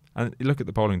isn't. And you look at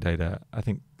the polling data, I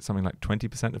think something like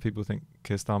 20% of people think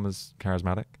Keir Starmer's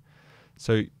charismatic.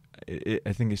 So...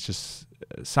 I think it's just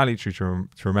salutary to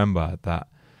remember that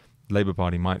the Labour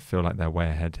Party might feel like they're way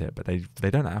ahead here, but they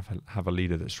don't have a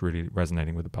leader that's really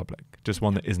resonating with the public, just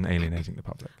one that isn't alienating the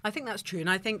public. I think that's true, and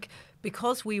I think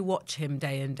because we watch him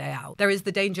day in, day out, there is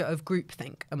the danger of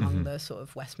groupthink among the sort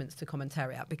of Westminster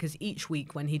commentariat, because each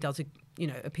week when he does a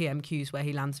PMQs where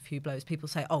he lands a few blows, people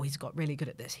say, oh, he's got really good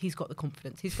at this, he's got the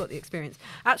confidence, he's got the experience.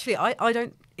 Actually, I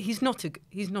don't. He's not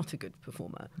a good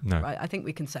performer. No. Right? I think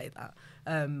we can say that.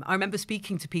 I remember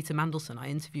speaking to Peter Mandelson. I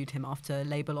interviewed him after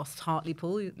Labour lost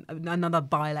Hartlepool, another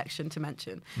by-election to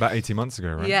mention. About 18 months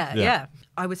ago, right? Yeah.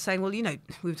 I was saying, well, you know,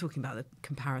 we were talking about the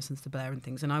comparisons to Blair and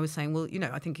things, and I was saying, well, you know,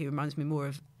 I think he reminds me more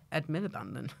of Ed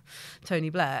Miliband than Tony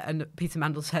Blair. And Peter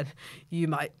Mandel said, you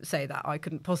might say that, I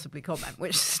couldn't possibly comment,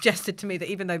 which suggested to me that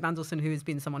even though Mandelson, who has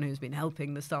been someone who's been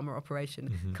helping the Starmer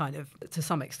operation, kind of to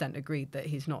some extent agreed that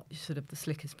he's not sort of the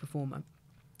slickest performer.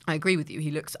 I agree with you.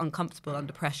 He looks uncomfortable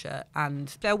under pressure,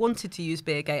 and Blair wanted to use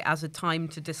Beergate as a time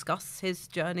to discuss his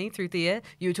journey through the year.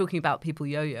 You were talking about people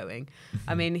yo-yoing.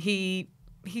 I mean,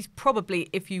 he's probably,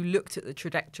 if you looked at the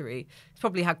trajectory, he's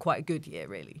probably had quite a good year,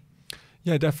 really.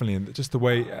 Yeah, definitely. And just the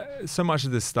way, so much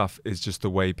of this stuff is just the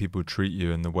way people treat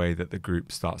you and the way that the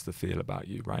group starts to feel about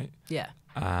you, right? Yeah.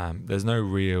 There's no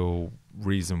real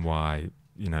reason why,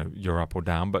 you're up or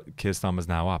down, but Keir Starmer's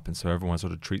now up, and so everyone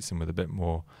sort of treats him with a bit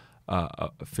more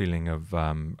a feeling of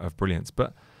brilliance.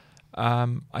 But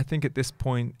I think at this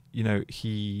point,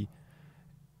 he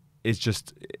is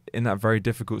just in that very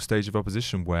difficult stage of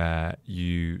opposition where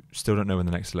you still don't know when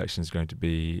the next election is going to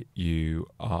be. You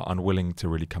are unwilling to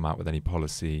really come out with any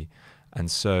policy.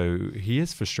 And so he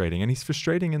is frustrating. And he's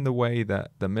frustrating in the way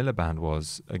that the Miliband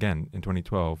was, again, in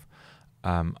 2012.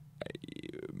 Miliband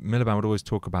would always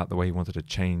talk about the way he wanted to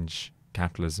change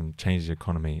capitalism, change the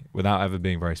economy, without ever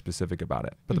being very specific about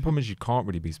it. But the problem is you can't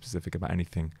really be specific about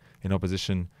anything in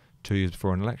opposition 2 years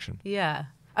before an election. Yeah.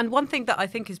 And one thing that I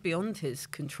think is beyond his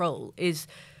control is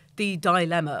the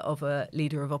dilemma of a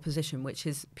leader of opposition, which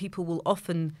is people will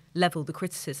often level the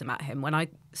criticism at him. When I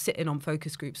sit in on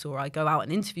focus groups or I go out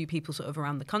and interview people sort of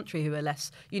around the country who are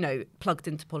less, plugged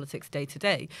into politics day to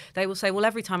day, they will say, well,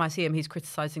 every time I see him, he's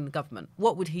criticising the government.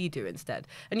 What would he do instead?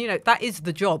 And, that is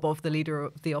the job of the leader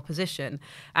of the opposition.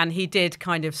 And he did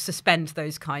kind of suspend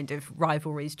those kind of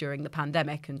rivalries during the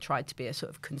pandemic and tried to be a sort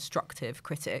of constructive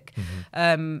critic.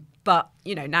 But,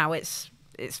 now it's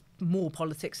more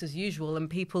politics as usual, and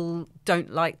people don't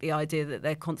like the idea that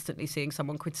they're constantly seeing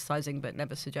someone criticising but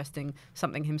never suggesting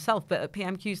something himself. But at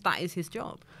PMQs, that is his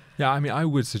job. Yeah, I mean, I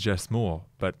would suggest more,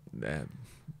 but...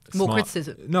 more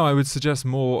criticism? No, I would suggest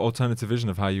more alternative vision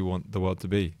of how you want the world to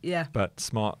be. Yeah. But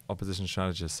smart opposition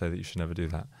strategists say that you should never do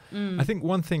that. I think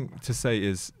one thing to say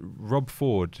is Rob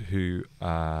Ford, who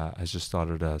has just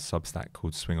started a Substack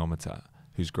called Swingometer,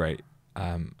 who's great,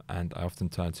 and I often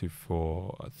turn to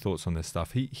for thoughts on this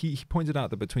stuff. He pointed out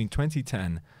that between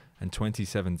 2010 and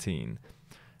 2017,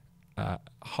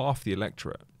 half the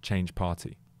electorate changed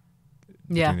party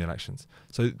between the elections.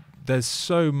 So there's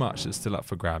so much that's still up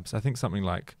for grabs. I think something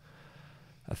like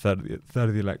a third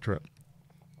of the electorate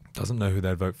doesn't know who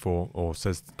they'd vote for, or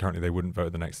says currently they wouldn't vote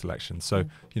at the next election. So,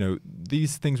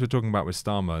 these things we're talking about with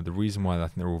Starmer, the reason why I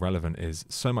think they're all relevant is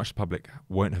so much the public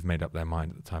won't have made up their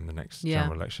mind at the time of the next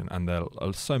general election. And there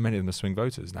are so many of them are swing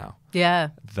voters now. Yeah.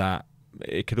 That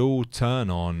it could all turn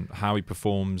on how he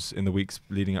performs in the weeks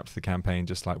leading up to the campaign,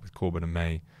 just like with Corbyn and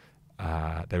May.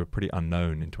 They were pretty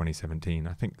unknown in 2017.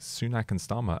 I think Sunak and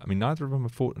Starmer, neither of them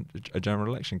have fought a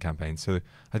general election campaign. So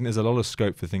I think there's a lot of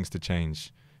scope for things to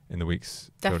change in the weeks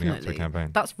building up to the campaign.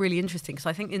 That's really interesting, because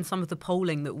I think in some of the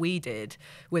polling that we did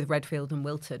with Redfield and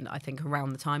Wilton, I think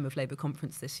around the time of Labour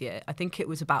conference this year, I think it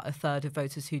was about a third of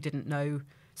voters who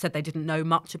said they didn't know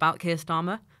much about Keir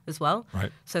Starmer as well.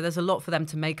 Right. So there's a lot for them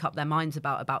to make up their minds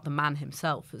about the man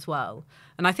himself as well.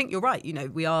 And I think you're right.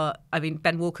 We are,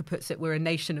 Ben Walker puts it, we're a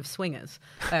nation of swingers,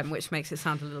 which makes it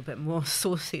sound a little bit more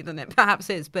saucy than it perhaps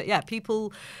is. But yeah,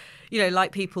 people,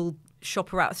 people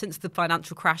shop around. Since the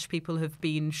financial crash, people have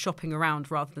been shopping around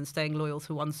rather than staying loyal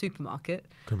to one supermarket.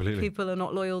 Completely. People are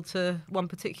not loyal to one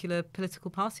particular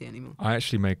political party anymore. I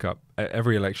actually make up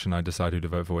every election. I decide who to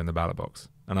vote for in the ballot box,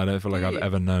 and I don't feel like I've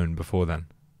ever known before then.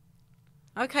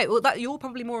 Okay, well, you're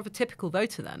probably more of a typical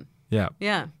voter then. Yeah.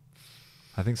 Yeah.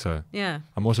 I think so. Yeah.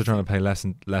 I'm also trying to pay less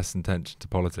attention to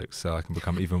politics, so I can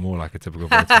become even more like a typical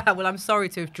voter. Well, I'm sorry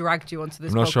to have dragged you onto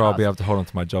this. I'm not podcast. sure I'll be able to hold on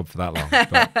to my job for that long,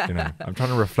 but I'm trying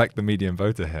to reflect the median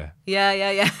voter here.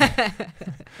 Yeah.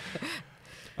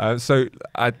 So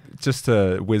just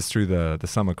to whiz through the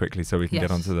summer quickly, so we can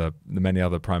get onto the many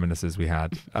other prime ministers we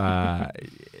had.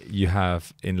 You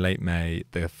have in late May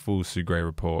the full Sue Gray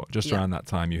report. Just around that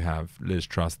time, you have Liz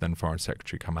Truss, then Foreign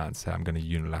Secretary, come out and say, "I'm going to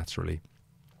unilaterally."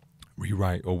 We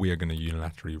are going to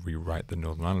unilaterally rewrite the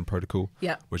Northern Ireland Protocol,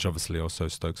 which obviously also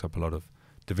stokes up a lot of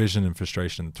division and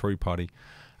frustration in the Tory party.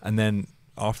 And then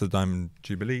after the Diamond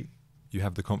Jubilee, you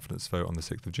have the confidence vote on the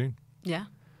 6th of June. Yeah.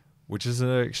 Which is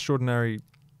an extraordinary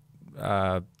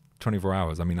 24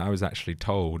 hours. I was actually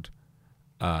told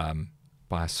by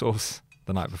a source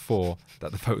the night before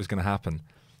that the vote was going to happen,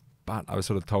 but I was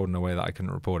sort of told in a way that I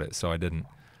couldn't report it, so I didn't.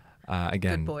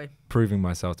 Again, good boy. Proving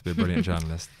myself to be a brilliant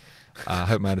journalist. I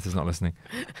hope my editor's not listening.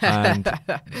 And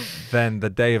then the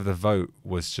day of the vote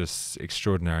was just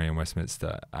extraordinary in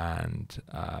Westminster, and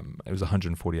it was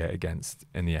 148 against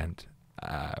in the end.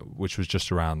 which was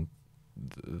just around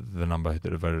the number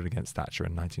that had voted against Thatcher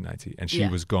in 1990. And she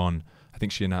was gone. I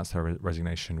think she announced her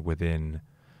resignation within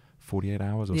 48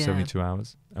 hours or 72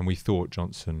 hours. And we thought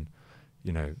Johnson,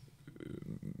 you know,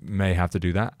 may have to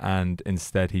do that. And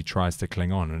instead he tries to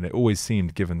cling on. And it always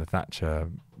seemed, given the Thatcher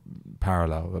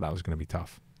parallel, that was going to be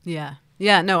tough. Yeah.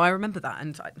 Yeah, no, I remember that.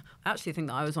 And I actually think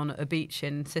that I was on a beach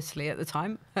in Sicily at the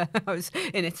time. I was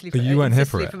in Italy but you weren't here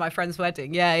for it. For my friend's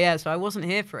wedding. Yeah. So I wasn't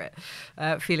here for it.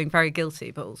 Feeling very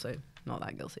guilty, but also not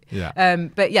that guilty. Yeah.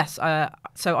 But yes,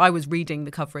 so I was reading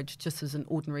the coverage just as an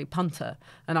ordinary punter.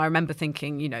 And I remember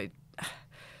thinking, you know,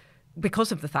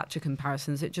 because of the Thatcher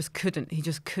comparisons, he just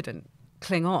couldn't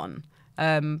cling on.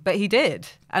 But he did.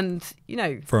 And, you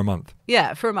know. For a month.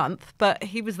 Yeah, for a month. But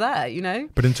he was there, you know.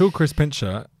 But until Chris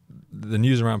Pincher, the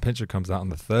news around Pincher comes out on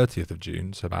the 30th of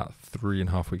June, so about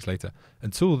 3.5 weeks later.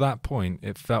 Until that point,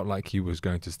 it felt like he was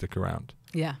going to stick around.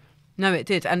 Yeah. No, it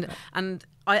did. And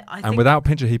I think without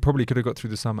Pincher, he probably could have got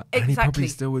through the summer. Exactly. And he probably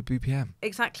still would be PM.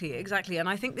 Exactly. And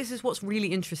I think this is what's really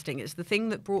interesting. It's the thing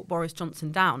that brought Boris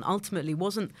Johnson down ultimately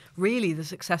wasn't really the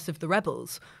success of the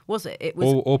rebels, was it? It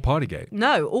was or Partygate.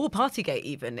 No, or Partygate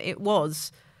even. It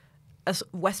was a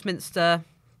Westminster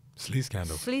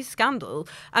sleaze scandal.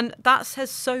 And that says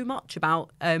so much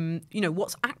about, you know,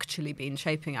 what's actually been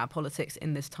shaping our politics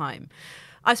in this time.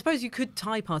 I suppose you could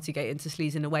tie Partygate into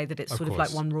sleaze in a way that it's sort of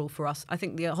like one rule for us. I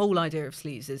think the whole idea of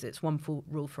sleaze is it's one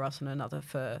rule for us and another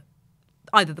for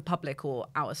either the public or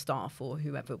our staff or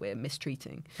whoever we're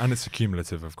mistreating. And it's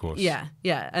accumulative, of course. Yeah.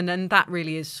 And then that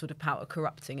really is sort of power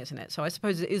corrupting, isn't it? So I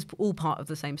suppose it is all part of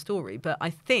the same story. But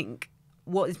I think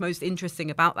what is most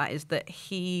interesting about that is that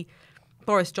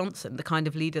Boris Johnson, the kind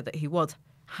of leader that he was,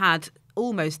 had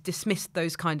almost dismissed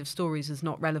those kind of stories as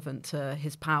not relevant to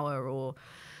his power or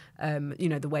you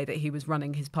know, the way that he was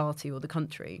running his party or the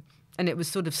country. And it was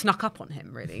sort of snuck up on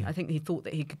him, really. I think he thought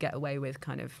that he could get away with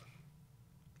kind of,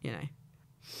 you know.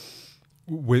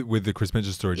 With the Chris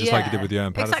Pincher story, just like he did with the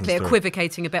Owen Paterson story.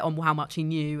 Equivocating a bit on how much he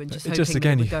knew and just hoping that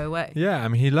it would go away. Yeah, I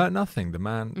mean, he learnt nothing. The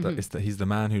man, he's the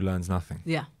man who learns nothing.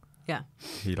 Yeah.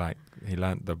 He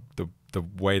learnt the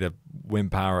way to win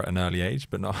power at an early age,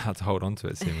 but not how to hold on to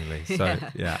it, seemingly. So,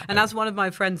 yeah. And as one of my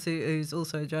friends who's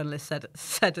also a journalist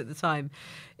said at the time,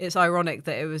 it's ironic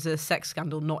that it was a sex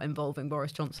scandal not involving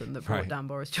Boris Johnson that brought down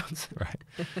Boris Johnson.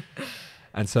 Right.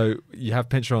 And so you have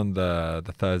Pincher on the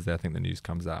Thursday, I think the news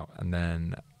comes out. And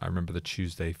then I remember the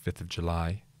Tuesday, 5th of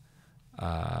July,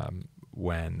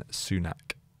 when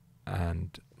Sunak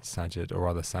and Sajid, or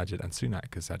rather Sajid and Sunak,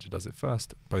 because Sajid does it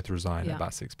first, both resign at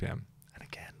about 6 p.m. And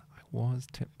again, I was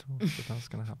tipped off that was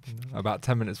going to happen about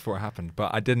 10 minutes before it happened,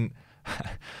 but I didn't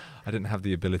have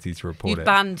the ability to report it. You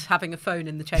banned having a phone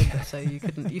in the chamber, so you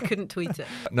couldn't tweet it.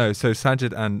 No, so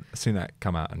Sajid and Sunak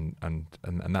come out, and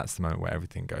that's the moment where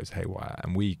everything goes haywire,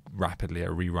 and we rapidly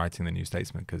are rewriting the New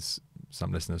Statesman, because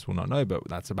some listeners will not know, but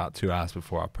that's about 2 hours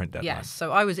before our print deadline. Yes,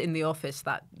 so I was in the office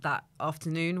that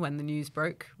afternoon when the news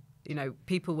broke. You know,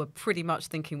 people were pretty much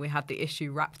thinking we had the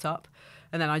issue wrapped up.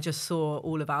 And then I just saw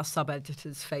all of our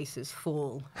sub-editors' faces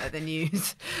fall at the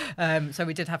news. So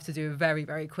we did have to do a very,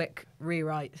 very quick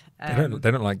rewrite.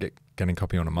 They don't like getting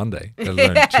copy on a Monday, let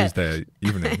alone Tuesday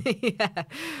evening.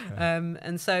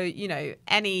 And so, you know,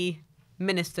 any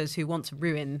ministers who want to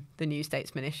ruin the New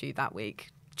Statesman issue that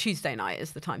week, Tuesday night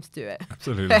is the time to do it.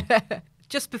 Absolutely.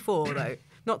 Just before, though.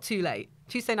 Not too late.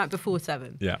 Tuesday night before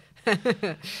 7. Yeah.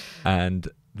 And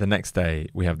the next day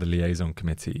we have the liaison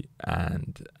committee,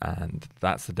 and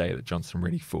that's the day that Johnson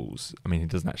really falls. I mean, he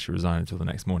doesn't actually resign until the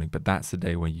next morning, but that's the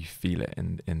day where you feel it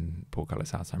in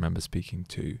Portcullis House. I remember speaking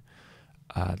to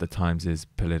the Times'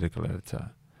 political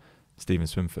editor, Stephen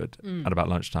Swinford, at about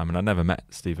lunchtime, and I never met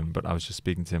Stephen, but I was just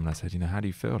speaking to him, and I said, you know, how do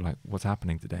you feel? Like, what's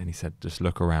happening today? And he said, just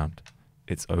look around.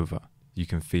 It's over. You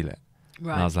can feel it.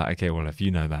 Right. And I was like, okay, well, if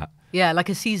you know that. Yeah, like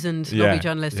a seasoned lobby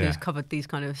journalist who's covered these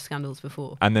kind of scandals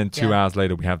before. And then 2 hours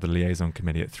later, we have the liaison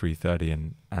committee at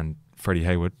 3:30, and Freddie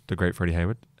Hayward, the great Freddie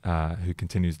Hayward, who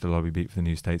continues the lobby beat for the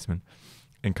New Statesman,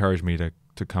 encouraged me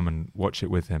to come and watch it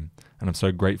with him. And I'm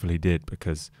so grateful he did,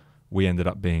 because we ended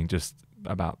up being just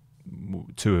about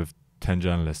 2 of 10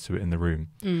 journalists who were in the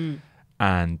room.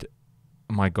 And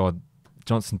my God,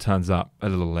 Johnson turns up a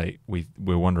little late.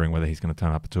 We're wondering whether he's going to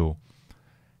turn up at all.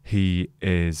 He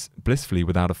is blissfully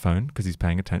without a phone because he's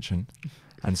paying attention.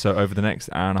 And so over the next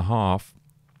hour and a half,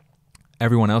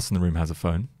 everyone else in the room has a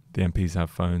phone. The MPs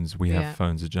have phones. We have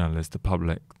phones as journalists. The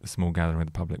public, the small gathering of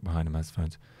the public behind him has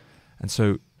phones. And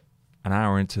so an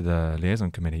hour into the liaison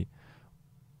committee,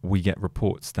 we get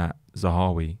reports that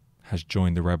Zahawi has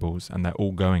joined the rebels, and they're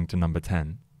all going to number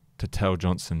 10 to tell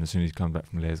Johnson as soon as he comes back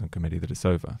from the liaison committee that it's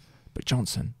over. But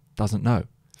Johnson doesn't know.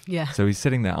 Yeah. So he's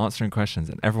sitting there answering questions,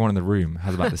 and everyone in the room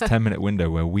has about this 10-minute window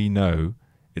where we know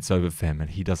it's over for him, and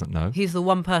he doesn't know. He's the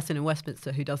one person in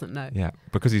Westminster who doesn't know. Yeah,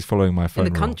 because he's following my phone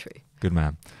in the rule. country. Good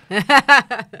man.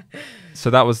 So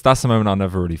that's a moment I'll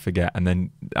never really forget. And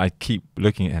then I keep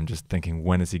looking at him, just thinking,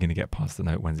 when is he going to get past the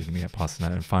note? When's he going to get past the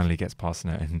note? And finally he gets past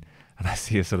the note, and I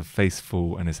see his sort of face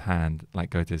fall and his hand like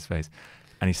go to his face.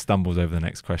 And he stumbles over the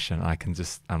next question.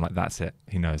 I'm like, that's it.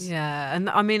 He knows. Yeah, and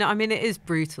I mean, it is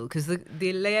brutal because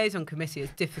the liaison committee is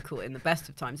difficult in the best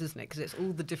of times, isn't it? Because it's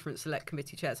all the different select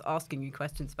committee chairs asking you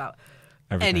questions about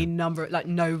everything. Any number, like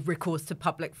no recourse to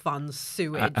public funds,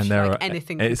 sewage, and like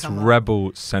anything. It's can come rebel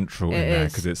up. central in there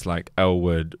because it's like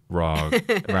Elwood,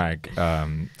 Rag,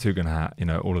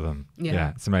 Tugendhat, all of them. Yeah,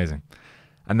 it's amazing.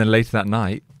 And then later that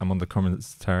night, I'm on the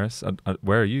Commons Terrace.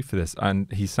 Where are you for this?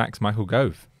 And he sacks Michael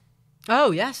Gove.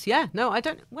 Oh, yes, yeah. No, I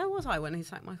don't. Where was I when he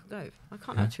sacked Michael Gove? I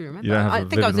can't actually remember. I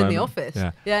think I was in the office.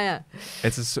 Yeah.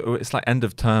 It's like end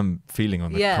of term feeling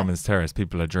on the Commons Terrace.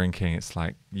 People are drinking. It's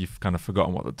like you've kind of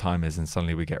forgotten what the time is, and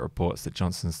suddenly we get reports that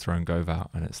Johnson's thrown Gove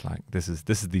out, and it's like this is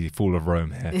the fall of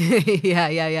Rome here.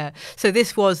 Yeah. So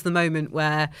this was the moment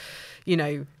where,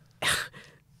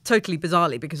 totally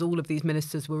bizarrely, because all of these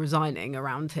ministers were resigning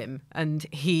around him, and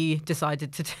he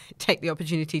decided to take the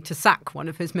opportunity to sack one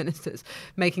of his ministers,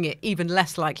 making it even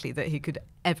less likely that he could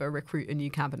ever recruit a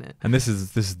new cabinet. And this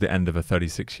is the end of a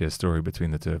 36-year story between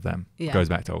the two of them. It goes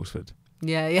back to Oxford.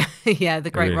 Yeah,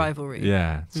 the great rivalry.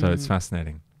 Yeah, so it's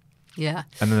fascinating. Yeah.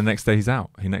 And then the next day he's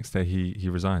out. He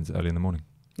resigns early in the morning.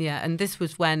 Yeah, and this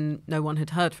was when no one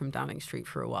had heard from Downing Street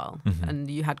for a while. Mm-hmm.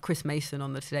 And you had Chris Mason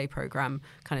on the Today programme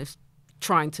kind of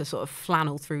trying to sort of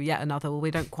flannel through yet another, we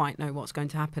don't quite know what's going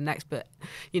to happen next, but,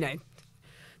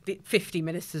 the 50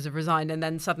 ministers have resigned, and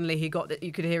then suddenly he got that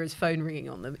you could hear his phone ringing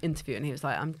on the interview, and he was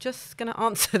like, I'm just going to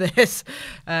answer this.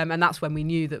 And that's when we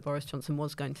knew that Boris Johnson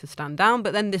was going to stand down.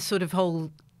 But then this sort of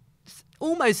whole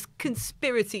almost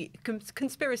conspiracy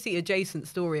adjacent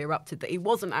story erupted that he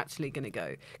wasn't actually going to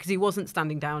go because he wasn't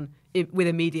standing down with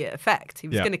immediate effect. He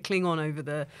was going to cling on over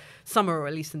the summer, or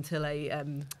at least until a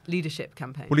leadership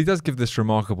campaign. Well, he does give this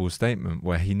remarkable statement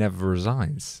where he never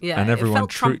resigns. Yeah, and everyone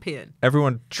it felt Trumpian.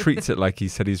 Everyone treats it like he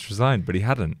said he's resigned, but he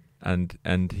hadn't.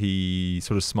 And he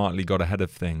sort of smartly got ahead of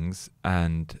things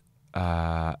and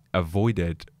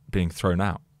avoided being thrown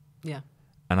out. Yeah.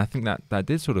 And I think that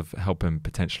did sort of help him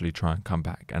potentially try and come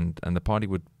back. And the party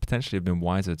would potentially have been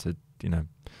wiser to,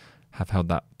 have held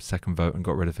that second vote and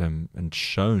got rid of him and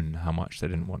shown how much they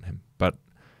didn't want him. But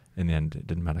in the end, it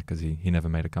didn't matter because he never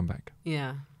made a comeback.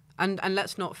 Yeah. And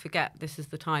let's not forget, this is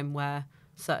the time where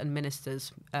certain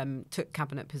ministers took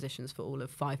cabinet positions for all of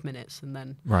 5 minutes and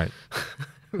then... Right.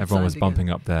 Everyone was bumping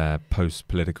up their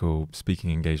post-political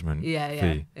speaking engagement fee.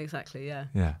 Yeah, exactly,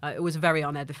 yeah. It was very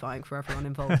unedifying for everyone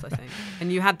involved, I think. And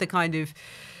you had the kind of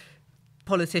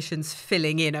politicians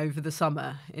filling in over the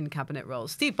summer in cabinet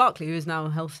roles. Steve Barclay, who is now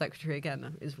Health Secretary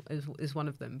again, is one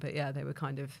of them. But yeah, they were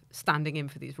kind of standing in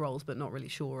for these roles, but not really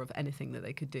sure of anything that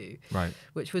they could do. Right.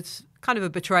 Which was kind of a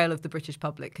betrayal of the British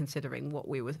public, considering what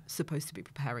we were supposed to be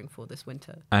preparing for this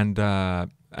winter. And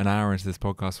an hour into this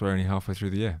podcast, we're only halfway through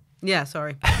the year. Yeah,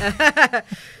 sorry.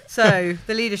 So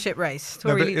the leadership race,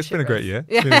 It's been a great year.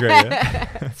 Yeah. It's been a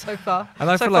great year so far. And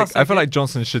I feel like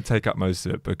Johnson should take up most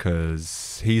of it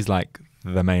because he's like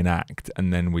the main act,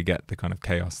 and then we get the kind of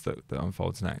chaos that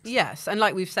unfolds next. Yes, and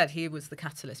like we've said, he was the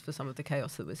catalyst for some of the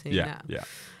chaos that we're seeing now. Yeah.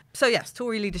 So yes,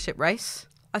 Tory leadership race.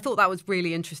 I thought that was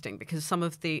really interesting because some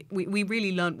of we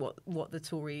really learnt what the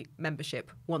Tory membership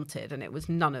wanted, and it was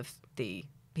none of the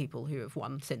people who have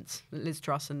won since. Liz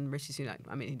Truss and Rishi Sunak.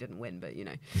 I mean, he didn't win, but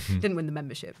didn't win the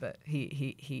membership, but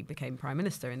he became Prime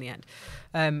Minister in the end.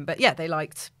 But yeah, they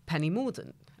liked Penny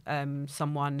Mordaunt,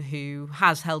 someone who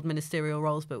has held ministerial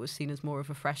roles but was seen as more of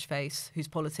a fresh face, whose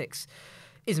politics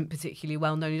isn't particularly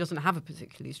well known. He doesn't have a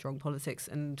particularly strong politics.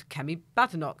 And Kemi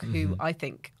Badenoch, who I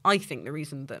think the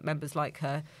reason that members like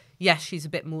her, yes, she's a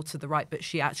bit more to the right, but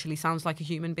she actually sounds like a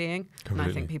human being. Completely.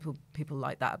 And I think people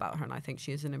like that about her, and I think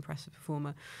she is an impressive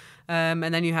performer. And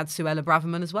then you had Suella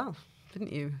Braverman as well,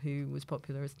 didn't you, who was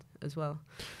popular as well.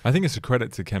 I think it's a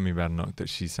credit to Kemi Badenoch that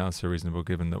she sounds so reasonable,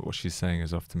 given that what she's saying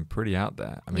is often pretty out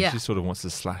there. I mean, she sort of wants to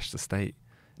slash the state.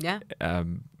 Yeah.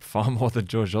 Far more than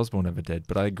George Osborne ever did.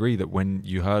 But I agree that when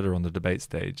you heard her on the debate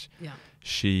stage,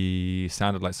 she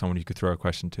sounded like someone you could throw a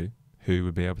question to who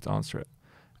would be able to answer it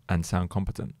and sound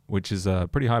competent, which is a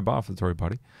pretty high bar for the Tory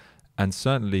party. And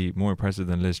certainly more impressive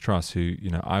than Liz Truss, who,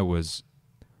 I was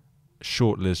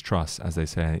short Liz Truss, as they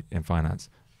say in finance,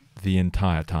 the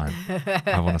entire time,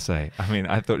 I want to say. I mean,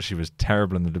 I thought she was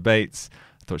terrible in the debates.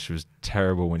 I thought she was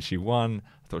terrible when she won.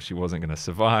 I thought she wasn't going to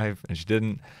survive, and she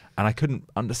didn't. And I couldn't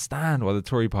understand why the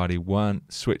Tory party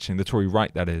weren't switching, the Tory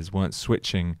right that is, weren't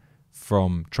switching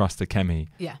from Truss to Kemi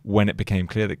when it became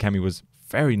clear that Kemi was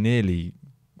very nearly,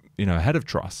 ahead of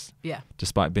Truss,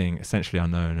 despite being essentially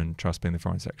unknown and Truss being the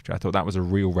Foreign Secretary. I thought that was a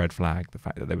real red flag, the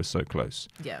fact that they were so close,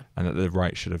 and that the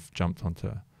right should have jumped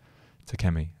onto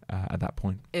Kemi at that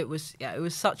point. It was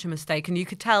such a mistake, and you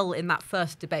could tell in that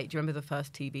first debate. Do you remember the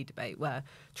first TV debate where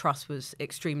Truss was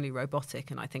extremely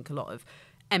robotic, and I think a lot of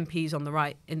MPs on the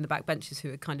right in the backbenches who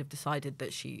had kind of decided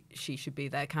that she should be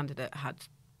their candidate had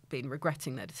been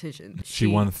regretting their decision. She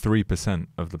won 3%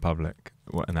 of the public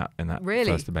in that really?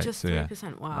 First debate. Just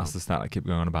 3%, wow. That's the stat I keep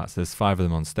going on about. So there's 5 of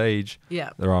them on stage.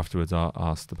 Yeah. They're afterwards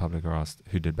the public are asked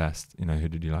who did best, who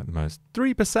did you like the most.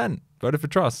 3% voted for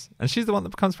Truss, and she's the one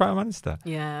that becomes Prime Minister.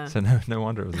 Yeah. So no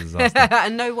wonder it was a disaster.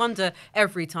 And no wonder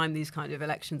every time these kind of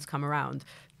elections come around,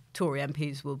 Tory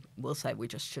MPs will say we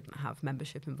just shouldn't have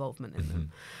membership involvement in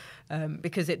them.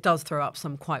 Because it does throw up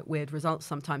some quite weird results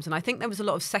sometimes. And I think there was a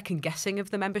lot of second guessing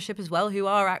of the membership as well, who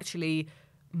are actually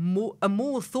a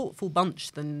more thoughtful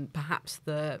bunch than perhaps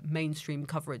the mainstream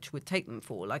coverage would take them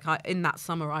for. Like in that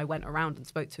summer, I went around and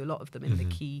spoke to a lot of them in the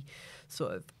key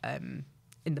sort of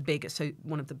in the big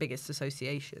one of the biggest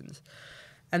associations,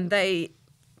 and they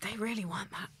really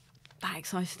weren't that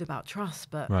excited about Truss,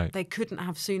 but they couldn't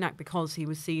have Sunak because he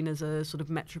was seen as a sort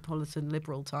of metropolitan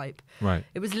liberal type. Right.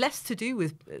 It was less to do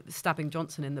with stabbing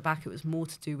Johnson in the back. It was more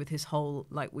to do with his whole,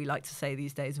 like we like to say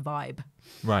these days, vibe.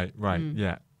 Right,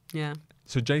 yeah. Yeah.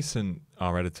 So Jason,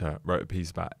 our editor, wrote a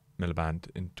piece about Miliband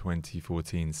in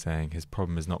 2014 saying his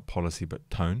problem is not policy but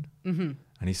tone. And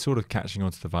he's sort of catching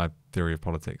on to the vibe theory of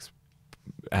politics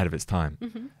ahead of its time.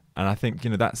 And I think,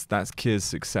 that's Keir's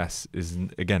success is,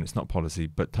 again, it's not policy,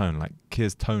 but tone. Like,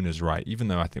 Keir's tone is right, even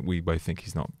though I think we both think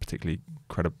he's not a particularly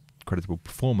creditable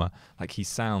performer. Like, he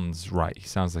sounds right. He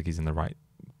sounds like he's in the right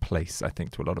place, I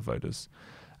think, to a lot of voters.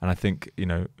 And I think,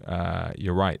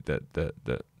 you're right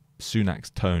that Sunak's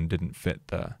tone didn't fit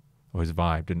or his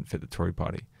vibe didn't fit the Tory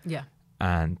party. Yeah.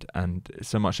 And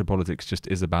so much of politics just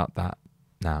is about that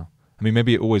now. I mean,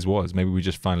 maybe it always was. Maybe we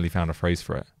just finally found a phrase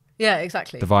for it. Yeah,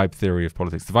 exactly. The vibe theory of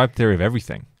politics, the vibe theory of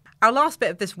everything. Our last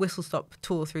bit of this whistle-stop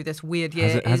tour through this weird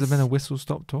year has it been a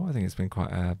whistle-stop tour? I think it's been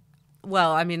quite a...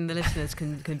 Well, I mean, the listeners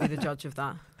can be the judge of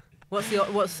that. What's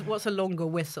a longer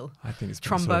whistle? I think it's been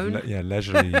trombone. Sort of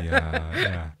leisurely.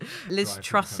 Yeah. Liz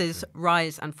Truss's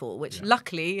rise and fall, which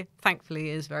luckily,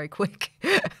 thankfully, is very quick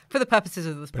for the purposes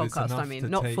of this podcast. I mean,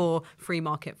 not for free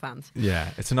market fans. Yeah,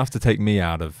 it's enough to take me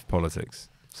out of politics.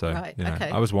 So,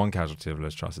 okay. I was one casualty of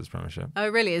Liz Truss's premiership. Oh,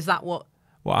 really? Is that what?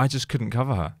 Well, I just couldn't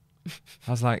cover her.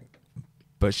 I was like,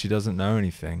 but she doesn't know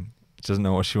anything. She doesn't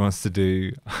know what she wants to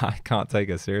do. I can't take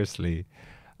her seriously.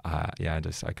 I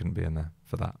couldn't be in there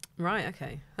for that. Right,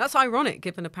 okay. That's ironic,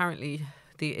 given apparently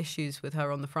the issues with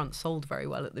her on the front sold very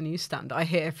well at the newsstand. I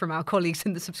hear from our colleagues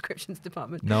in the subscriptions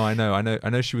department. No, I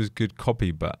know she was good copy,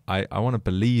 but I want to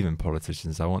believe in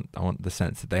politicians. I want the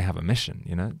sense that they have a mission.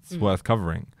 It's worth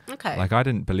covering. Okay. Like, I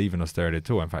didn't believe in austerity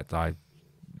at all. In fact, I,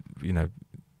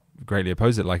 greatly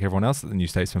opposed it, like everyone else at the New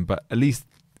Statesman. But at least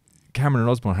Cameron and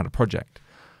Osborne had a project.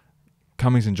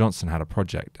 Cummings and Johnson had a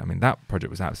project. I mean, that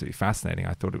project was absolutely fascinating.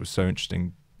 I thought it was so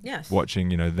interesting. Yes. Watching,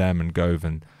 them and Gove,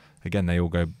 and again, they all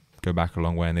go back a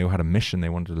long way, and they all had a mission. They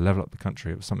wanted to level up the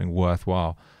country. It was something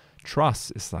worthwhile.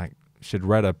 Truss, it's like she'd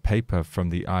read a paper from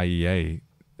the IEA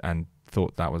and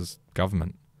thought that was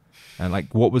government. And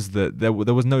like, what was there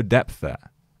was no depth there.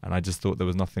 And I just thought there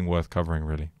was nothing worth covering,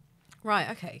 really.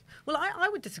 Right, okay. Well, I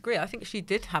would disagree. I think she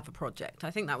did have a project. I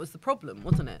think that was the problem,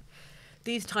 wasn't it?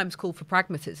 These times call for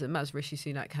pragmatism, as Rishi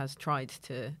Sunak has tried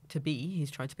to be. He's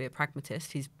tried to be a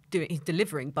pragmatist. He's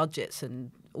delivering budgets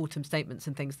and autumn statements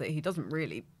and things that he doesn't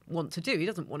really want to do. He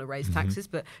doesn't want to raise taxes,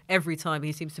 but every time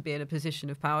he seems to be in a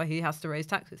position of power, he has to raise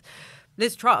taxes.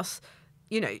 Liz Truss,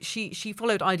 she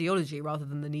followed ideology rather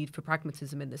than the need for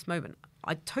pragmatism in this moment.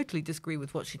 I totally disagree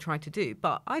with what she tried to do,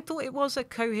 but I thought it was a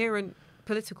coherent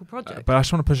political project. But I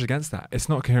just want to push against that. It's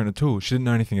not coherent at all. She didn't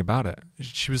know anything about it.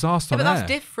 She was asked on air. But that's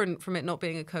different from it not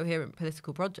being a coherent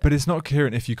political project. But it's not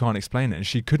coherent if you can't explain it, and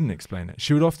she couldn't explain it.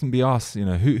 She would often be asked,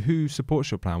 who supports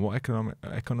your plan? What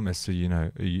economists are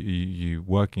you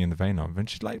working in the vein of? And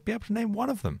she'd be able to name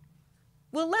one of them.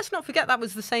 Well, let's not forget that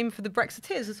was the same for the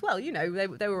Brexiteers as well.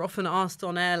 They were often asked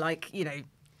on air,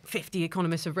 50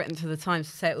 economists have written to the Times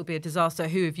to say it will be a disaster.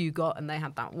 Who have you got? And they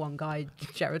had that one guy,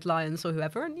 Gerard Lyons or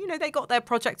whoever, and they got their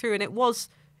project through, and it was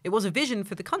a vision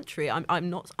for the country. I'm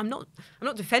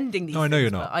not defending these. No, I know you're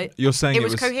not. You're saying it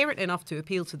was coherent enough to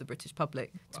appeal to the British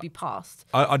public to be passed.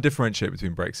 I differentiate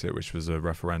between Brexit, which was a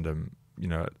referendum,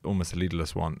 almost a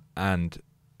leaderless one, and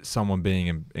someone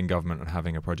being in government and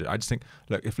having a project. I just think,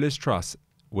 look, if Liz Truss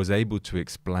was able to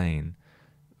explain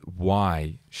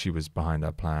why she was behind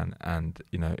her plan, and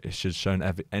if she'd shown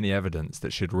any evidence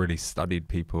that she'd really studied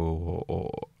people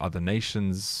or other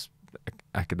nations,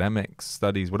 academics,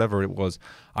 studies, whatever it was,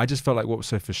 I just felt like what was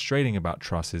so frustrating about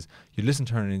Truss is you listen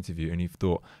to her in an interview and you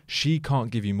thought she can't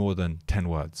give you more than 10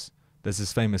 words. There's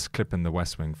this famous clip in The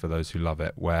West Wing, for those who love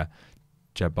it, where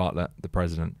Jeb Bartlett, the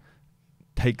president,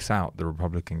 takes out the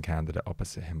Republican candidate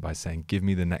opposite him by saying, give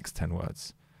me the next 10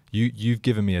 words. You've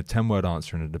given me a 10-word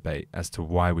answer in a debate as to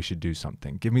why we should do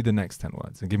something. Give me the next 10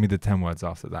 words and give me the 10 words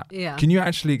after that. Yeah. Can you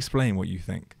actually explain what you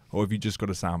think? Or have you just got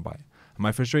a soundbite? And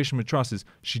my frustration with Truss is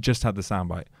she just had the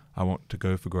soundbite. I want to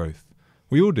go for growth.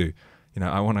 We all do.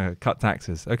 I want to cut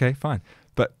taxes. Okay, fine.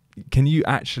 But can you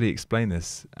actually explain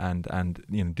this? And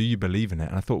do you believe in it?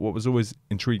 And I thought what was always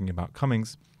intriguing about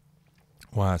Cummings,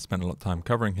 why I spent a lot of time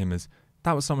covering him, is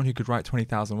that was someone who could write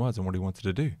 20,000 words on what he wanted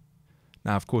to do.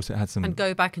 Now, of course, it had some... And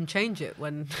go back and change it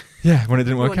when... when it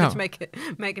didn't work out. He wanted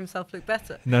to make himself look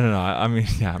better. No. I mean,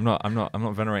 I'm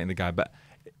not venerating the guy, but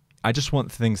I just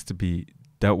want things to be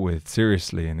dealt with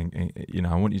seriously, and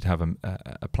I want you to have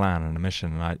a plan and a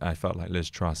mission, and I felt like Liz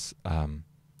Truss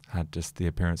had just the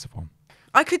appearance of one.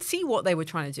 I could see what they were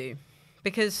trying to do,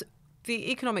 because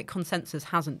the economic consensus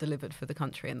hasn't delivered for the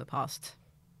country in the past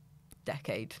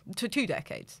decade to 2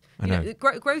 decades.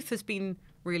 Growth has been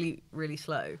really, really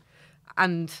slow.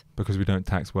 And because we don't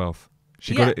tax wealth.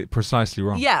 She got it precisely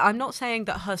wrong. Yeah, I'm not saying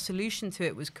that her solution to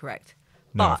it was correct.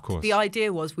 No, but of course. The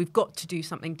idea was we've got to do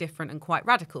something different and quite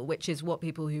radical, which is what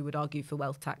people who would argue for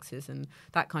wealth taxes and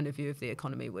that kind of view of the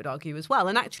economy would argue as well.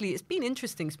 And actually, it's been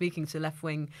interesting speaking to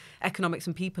left-wing economics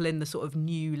and people in the sort of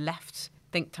new left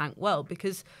think tank world,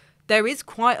 because there is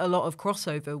quite a lot of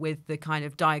crossover with the kind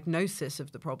of diagnosis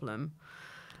of the problem.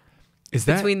 Is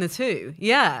that between the two?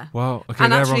 Yeah. Well, okay,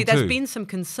 and actually, there's too. been some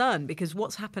concern, because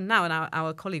what's happened now, and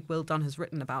our colleague Will Dunn has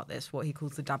written about this, what he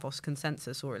calls the Davos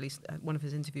consensus, or at least one of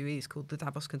his interviewees called the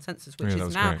Davos consensus, which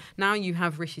is now you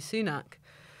have Rishi Sunak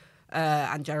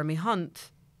and Jeremy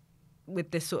Hunt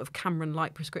with this sort of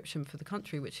Cameron-like prescription for the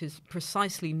country, which is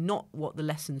precisely not what the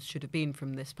lessons should have been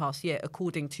from this past year,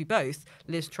 according to both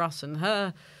Liz Truss and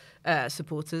her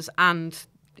supporters, and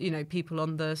people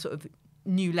on the sort of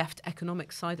new left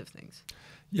economic side of things.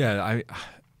 Yeah,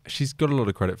 she's got a lot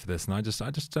of credit for this, and I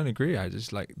just don't agree. I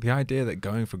just like the idea that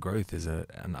going for growth is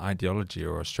an ideology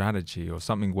or a strategy or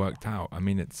something worked out. I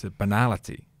mean, it's a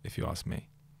banality, if you ask me.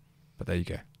 But there you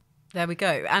go. There we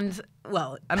go. And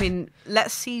well, I mean,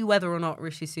 let's see whether or not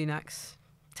Rishi Sunak's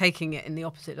taking it in the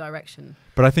opposite direction.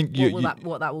 But I think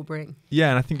what that will bring.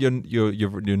 Yeah, and I think you're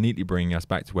neatly bringing us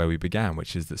back to where we began,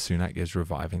 which is that Sunak is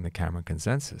reviving the Cameron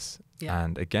consensus. Yeah.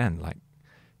 And again,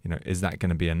 is that going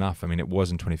to be enough? I mean, it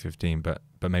was in 2015, but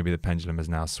maybe the pendulum has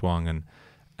now swung,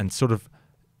 and sort of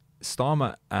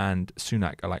Starmer and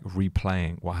Sunak are like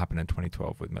replaying what happened in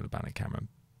 2012 with Miliband and Cameron.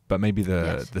 But maybe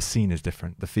the scene is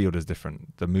different, the field is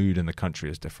different, the mood in the country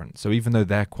is different. So even though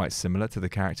they're quite similar to the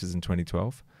characters in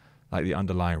 2012, like the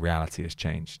underlying reality has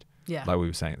changed. Yeah. Like we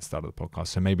were saying at the start of the podcast.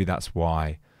 So maybe that's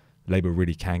why Labour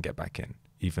really can get back in,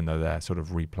 even though they're sort of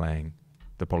replaying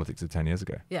the politics of 10 years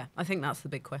ago. Yeah, I think that's the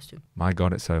big question. My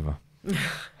God, it's over.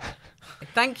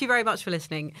 Thank you very much for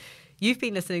listening. You've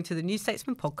been listening to the New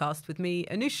Statesman podcast with me,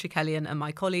 Anoosh Chakelian, and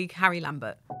my colleague, Harry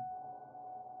Lambert.